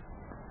it.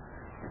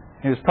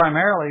 He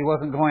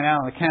wasn't going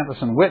out on the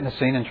campus and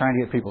witnessing and trying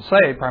to get people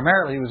saved.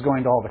 Primarily, he was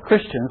going to all the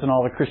Christians and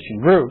all the Christian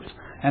groups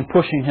and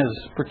pushing his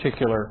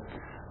particular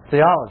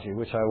theology,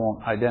 which I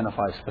won't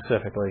identify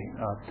specifically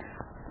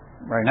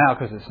right now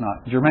because it's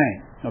not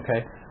germane.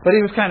 Okay, but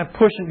he was kind of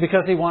pushing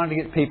because he wanted to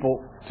get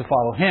people to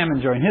follow him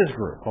and join his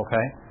group.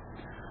 Okay,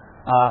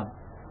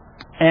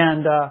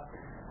 and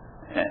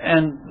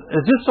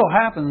it just so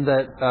happened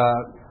that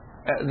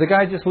the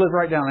guy just lived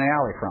right down the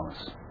alley from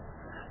us.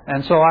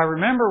 And so I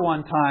remember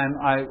one time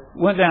I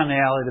went down the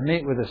alley to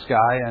meet with this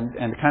guy and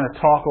kind of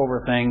talk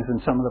over things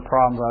and some of the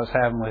problems I was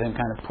having with him,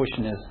 kind of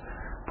pushing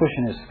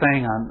his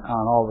thing on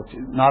all the,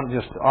 not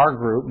just our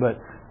group, but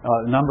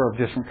a number of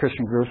different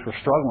Christian groups were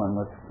struggling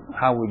with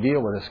how we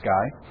deal with this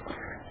guy.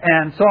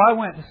 And so I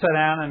went to sit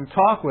down and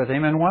talk with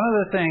him, and one of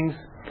the things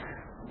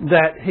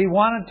that he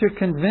wanted to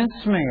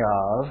convince me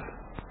of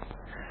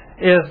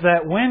is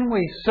that when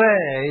we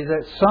say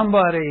that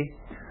somebody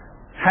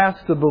has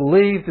to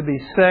believe to be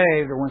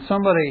saved, or when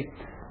somebody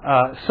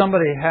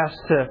has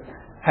to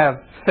have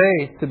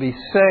faith to be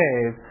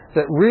saved,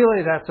 that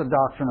really that's a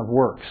doctrine of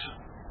works.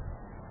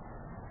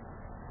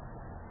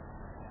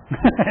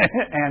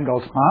 Ann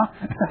goes, huh?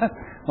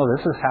 Well,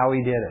 this is how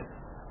he did it.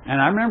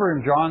 And I remember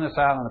him drawing this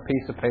out on a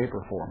piece of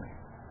paper for me.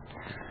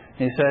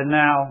 He said,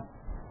 now,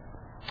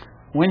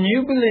 when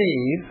you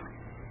believe,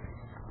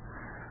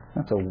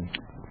 that's a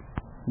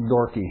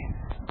dorky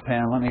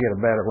pen. Let me get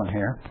a better one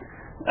here.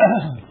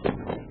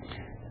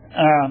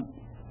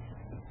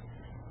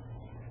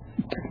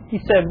 He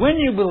said, when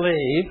you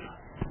believe,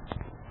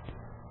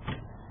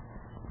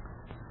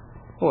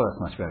 oh, that's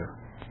much better.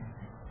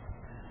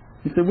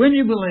 He said, when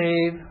you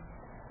believe,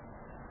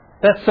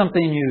 that's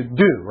something you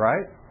do,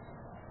 right?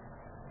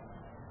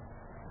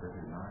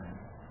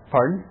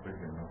 Pardon?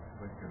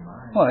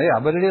 Well, yeah,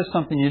 but it is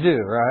something you do,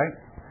 right?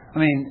 I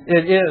mean,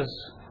 it is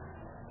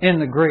in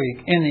the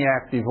Greek, in the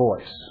active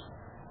voice.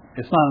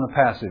 It's not in the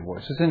passive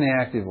voice. It's in the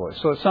active voice.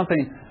 So it's something.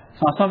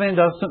 It's not something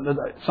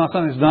it's not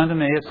something that's done to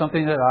me. It's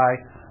something that I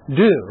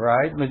do,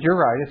 right? But you're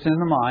right. It's in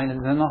the mind.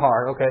 It's in the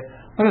heart. Okay.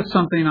 But it's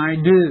something I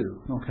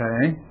do.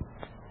 Okay.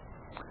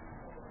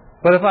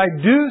 But if I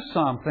do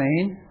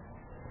something,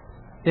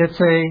 it's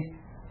a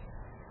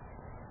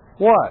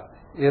what?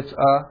 It's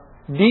a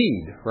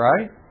deed,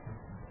 right?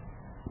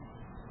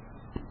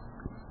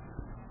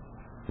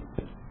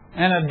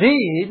 And a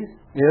deed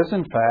is,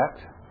 in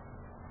fact,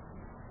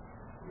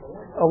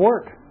 a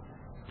work.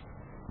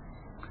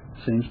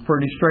 Seems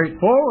pretty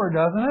straightforward,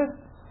 doesn't it?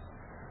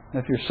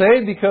 If you're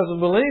saved because of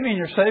believing,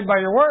 you're saved by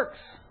your works.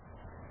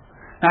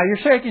 Now,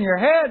 you're shaking your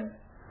head,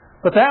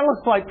 but that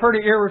looks like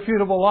pretty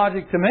irrefutable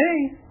logic to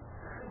me.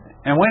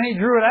 And when he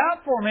drew it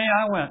out for me,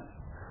 I went,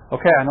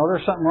 okay, I know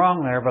there's something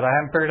wrong there, but I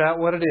haven't figured out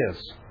what it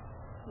is.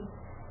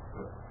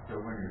 So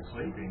when you're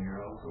sleeping,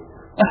 you're also working.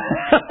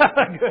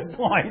 Good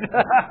point.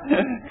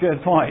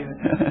 Good point.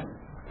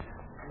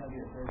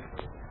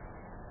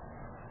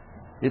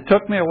 It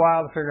took me a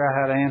while to figure out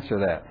how to answer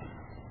that.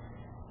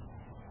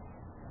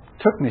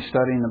 It took me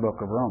studying the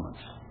book of Romans.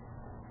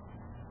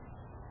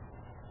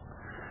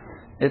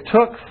 It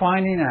took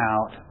finding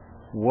out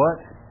what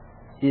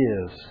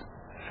is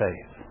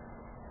faith.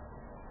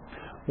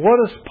 What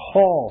does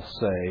Paul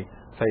say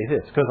faith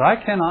is? Because I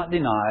cannot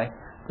deny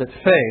that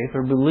faith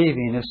or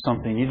believing is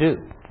something you do.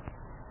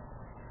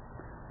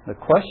 The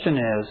question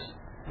is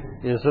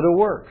it a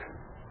work?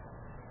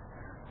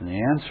 And the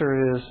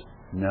answer is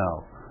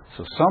no.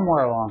 So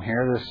somewhere along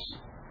here,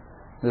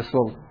 this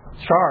little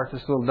chart,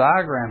 this little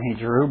diagram he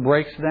drew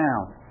breaks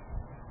down.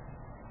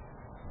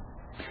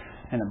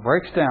 And it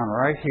breaks down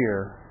right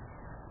here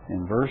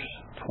in verse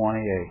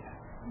 28.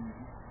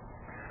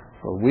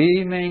 For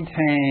we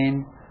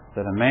maintain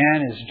that a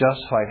man is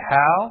justified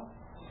how?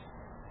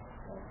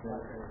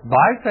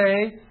 By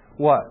faith,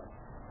 what?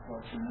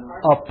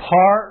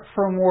 Apart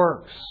from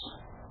works.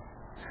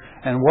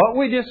 And what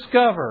we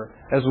discover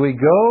as we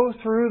go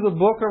through the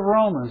book of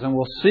Romans, and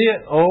we'll see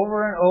it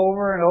over and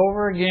over and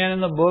over again in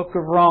the book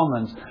of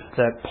Romans,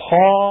 that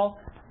Paul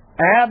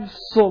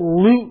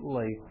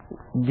absolutely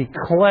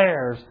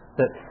declares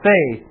that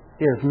faith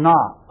is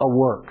not a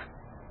work.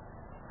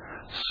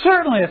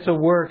 Certainly it's a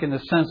work in the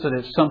sense that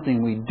it's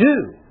something we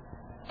do.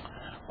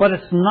 But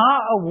it's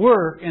not a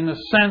work in the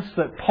sense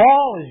that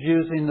Paul is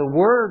using the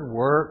word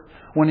work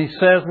when he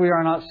says we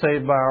are not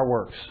saved by our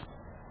works.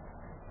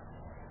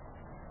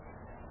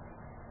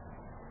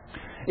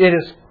 It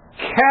is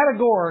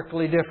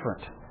categorically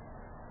different.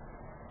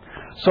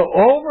 So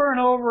over and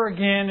over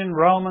again in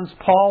Romans,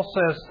 Paul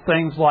says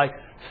things like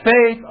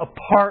faith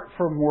apart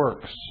from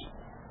works.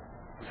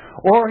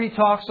 Or he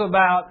talks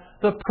about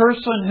the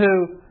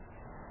person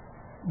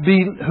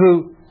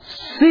who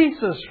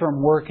ceases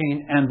from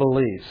working and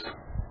believes.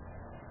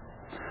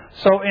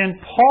 So in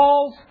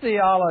Paul's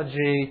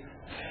theology,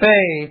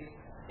 faith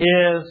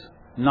is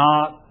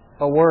not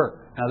a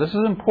work. Now this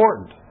is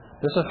important.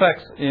 This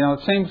affects,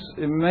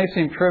 it may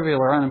seem trivial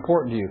or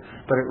unimportant to you,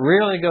 but it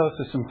really goes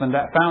to some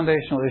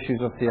foundational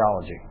issues of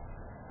theology.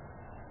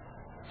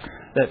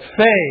 That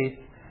faith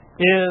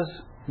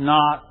is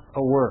not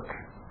a work.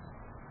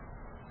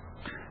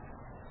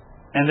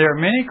 And there are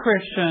many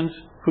Christians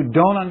who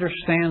don't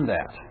understand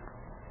that.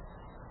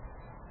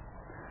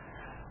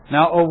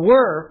 Now, a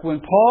work,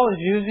 when Paul is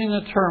using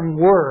the term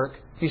work,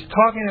 he's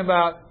talking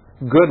about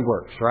good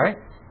works, right?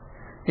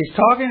 He's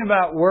talking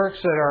about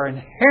works that are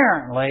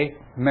inherently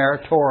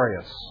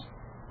meritorious.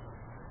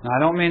 Now, I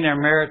don't mean they're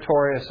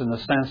meritorious in the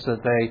sense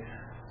that they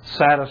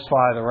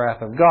satisfy the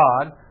wrath of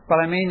God, but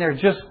I mean they're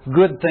just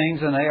good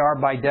things and they are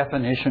by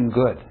definition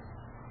good.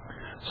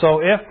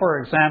 So if, for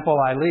example,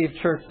 I leave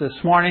church this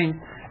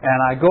morning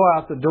and I go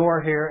out the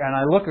door here and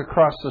I look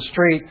across the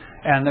street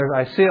and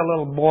I see a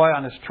little boy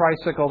on his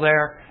tricycle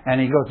there and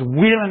he goes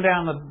wheeling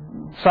down the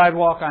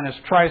sidewalk on his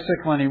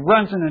tricycle and he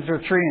runs into a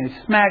tree and he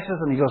smashes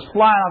and he goes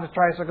flying off his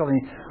tricycle and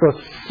he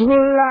goes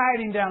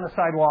sliding down the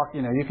sidewalk.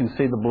 You can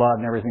see the blood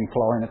and everything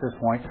flowing at this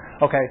point.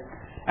 Okay.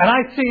 And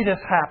I see this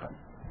happen.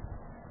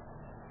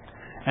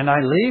 And I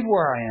leave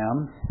where I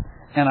am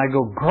and I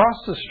go across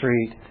the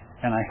street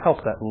and I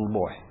help that little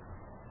boy.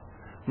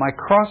 My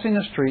crossing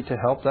the street to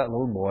help that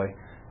little boy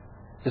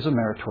is a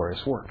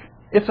meritorious work.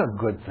 It's a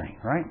good thing,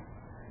 right?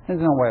 There's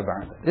no way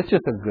about it. It's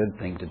just a good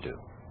thing to do.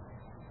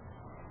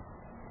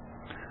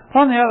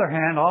 On the other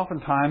hand,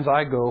 oftentimes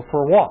I go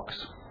for walks.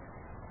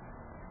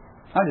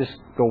 I just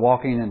go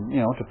walking and,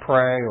 to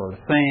pray or to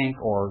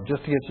think or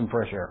just to get some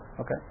fresh air.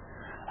 Okay?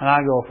 And I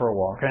go for a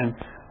walk. And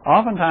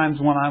oftentimes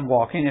when I'm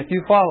walking, if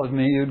you followed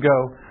me, you'd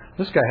go,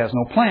 this guy has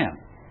no plan.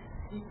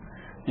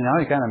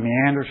 He kind of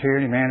meanders here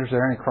and he meanders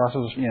there and he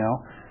crosses,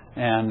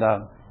 and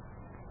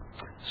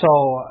so,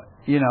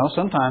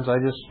 sometimes I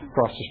just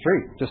cross the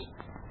street just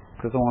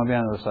because I want to be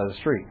on the other side of the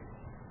street.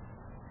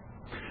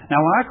 Now,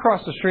 when I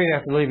crossed the street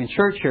after leaving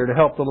church here to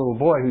help the little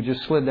boy who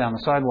just slid down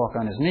the sidewalk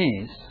on his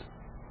knees,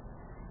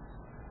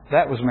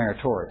 that was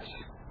meritorious.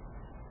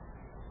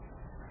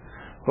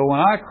 But when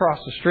I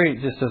crossed the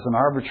street just as an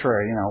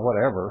arbitrary,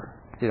 whatever,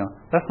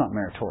 that's not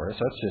meritorious.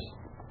 That's just,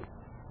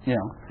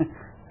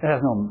 it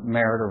has no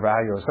merit or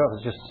value or stuff.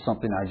 It's just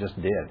something I just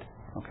did.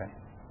 Okay.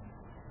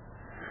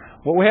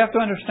 What we have to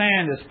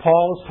understand is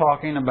Paul is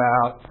talking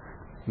about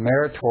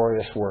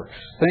meritorious works.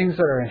 Things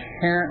that are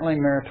inherently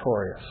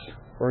meritorious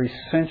or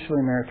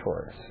essentially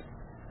meritorious.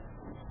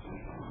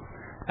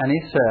 And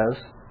he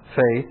says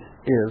faith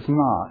is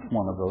not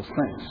one of those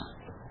things.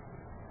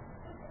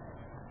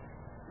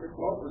 Rick,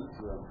 what was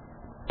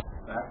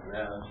back to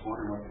that? I was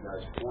wondering what you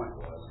guys' point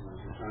was. Was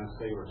he trying to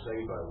say we're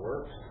saved by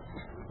works?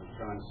 Was he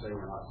trying to say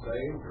we're not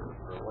saved, or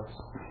what's?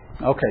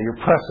 Okay, you're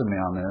pressing me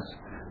on this.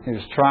 He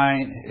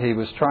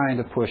was trying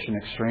to push an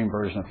extreme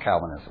version of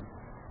Calvinism.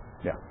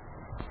 Yeah.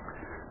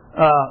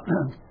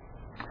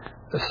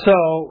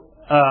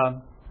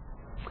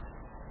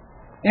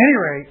 Any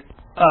rate,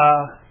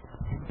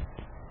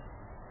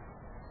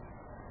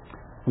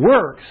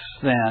 works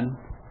then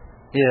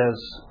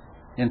is,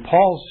 in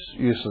Paul's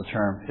use of the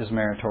term, is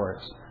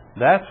meritorious.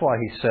 That's why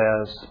he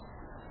says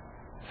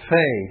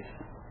faith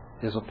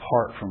is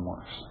apart from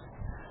works.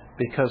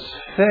 Because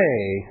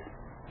faith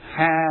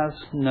has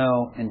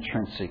no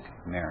intrinsic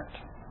merit.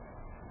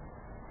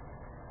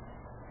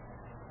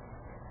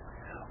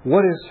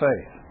 What is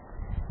faith?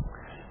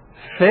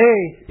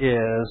 Faith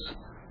is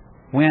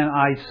when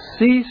I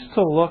cease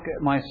to look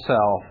at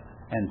myself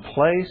and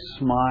place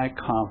my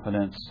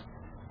confidence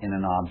in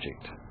an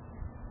object.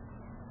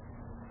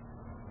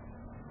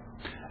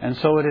 And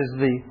so it is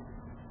the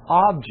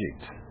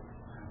object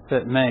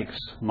that makes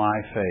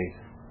my faith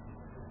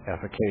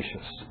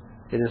efficacious.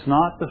 It is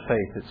not the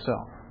faith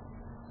itself.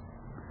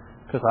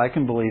 Because I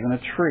can believe in a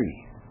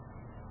tree.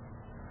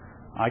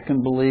 I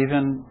can believe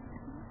in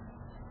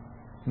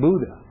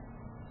Buddha.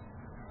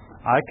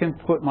 I can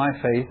put my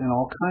faith in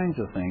all kinds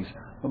of things,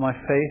 but my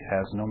faith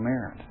has no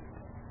merit.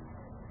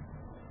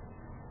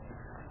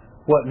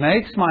 What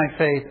makes my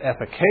faith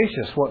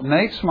efficacious, what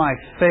makes my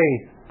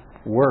faith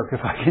work, if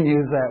I can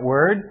use that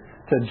word,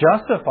 to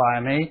justify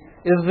me,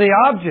 is the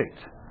object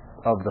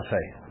of the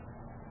faith.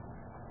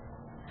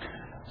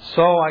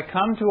 So I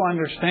come to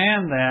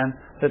understand then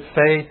that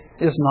faith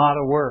is not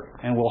a work.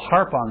 And we'll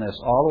harp on this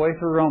all the way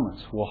through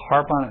Romans. We'll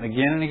harp on it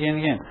again and again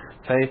and again.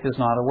 Faith is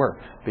not a work.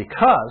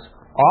 Because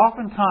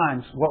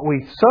oftentimes what we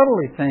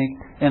subtly think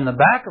in the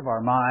back of our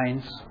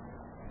minds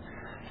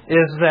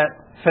is that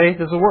faith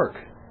is a work.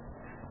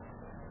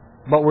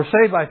 But we're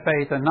saved by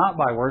faith and not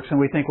by works, and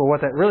we think, well, what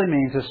that really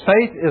means is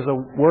faith is a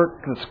work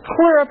that's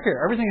clear up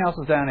here. Everything else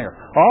is down here.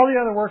 All the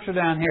other works are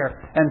down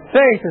here. And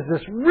faith is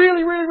this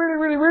really, really, really,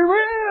 really, really,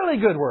 really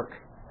good work.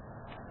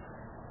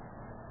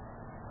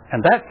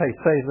 And that faith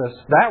saves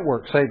us, that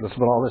work saves us,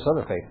 but all this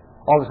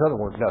other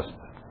work doesn't.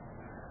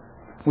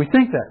 We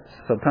think that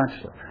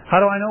subconsciously. How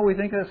do I know we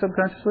think that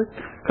subconsciously?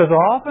 Because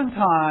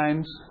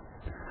oftentimes,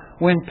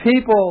 when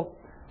people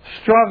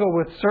struggle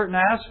with certain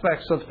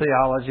aspects of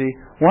theology,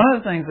 one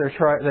of the things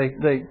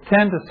they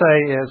tend to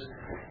say is,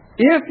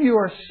 if you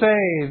are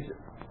saved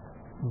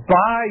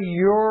by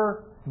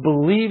your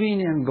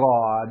believing in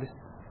God,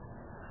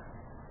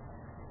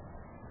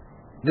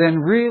 then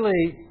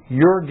really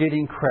you're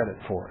getting credit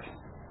for it.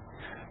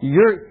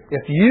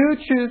 If you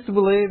choose to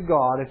believe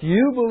God, if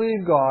you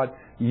believe God,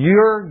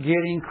 you're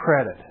getting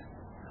credit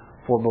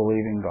for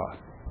believing God.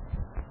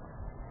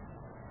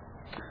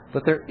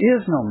 But there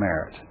is no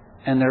merit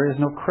and there is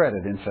no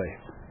credit in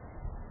faith.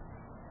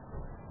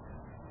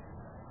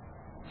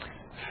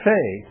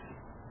 Faith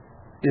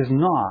is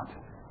not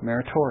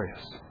meritorious.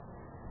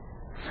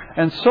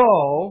 And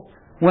so,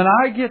 when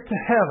I get to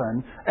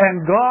heaven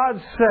and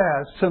God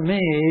says to me,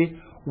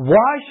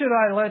 why should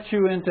I let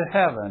you into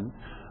heaven?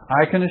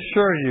 I can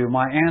assure you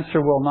my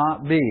answer will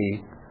not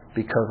be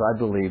because I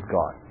believe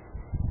God.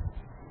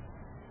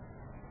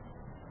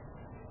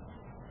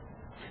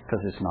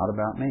 Because it's not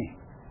about me.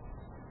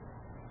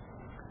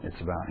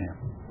 It's about Him.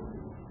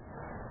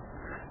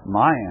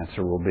 My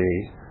answer will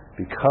be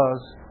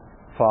because,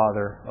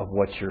 Father, of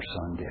what your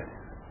Son did.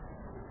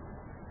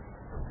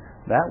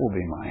 That will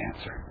be my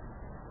answer.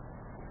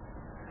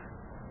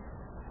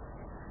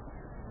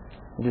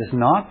 It is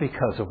not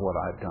because of what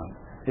I've done.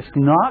 It's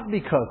not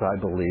because I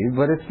believe,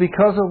 but it's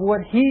because of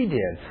what He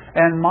did.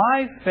 And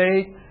my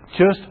faith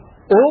just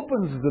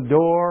opens the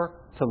door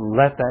to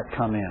let that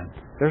come in.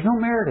 There's no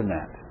merit in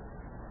that.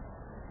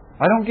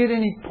 I don't get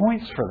any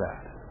points for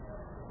that.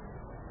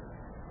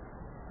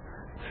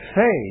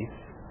 Faith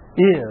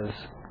is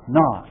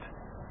not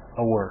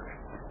a work.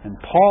 And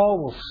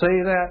Paul will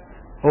say that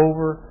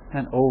over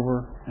and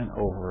over and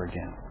over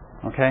again.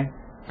 Okay?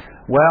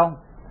 Well,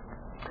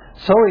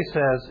 so he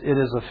says it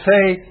is a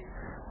faith.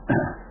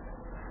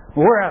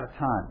 We're out of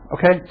time.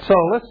 Okay? So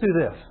let's do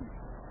this.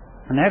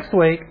 Next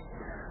week,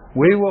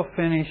 we will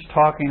finish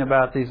talking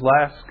about these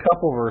last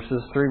couple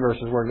verses, 3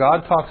 verses, where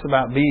Paul talks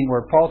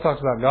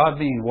about God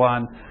being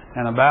one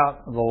and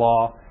about the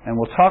law, and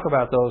we'll talk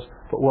about those,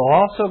 but we'll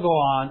also go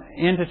on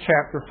into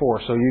chapter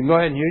 4. So you can go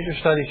ahead and use your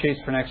study sheets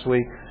for next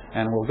week,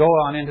 and we'll go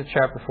on into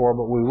chapter 4,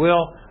 but we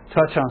will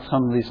touch on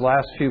some of these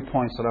last few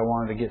points that I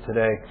wanted to get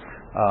today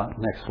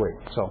next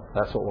week. So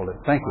that's what we'll do.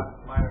 Thank you.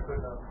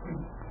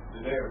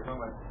 Today or so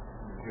much.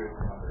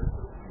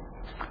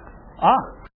 Ah.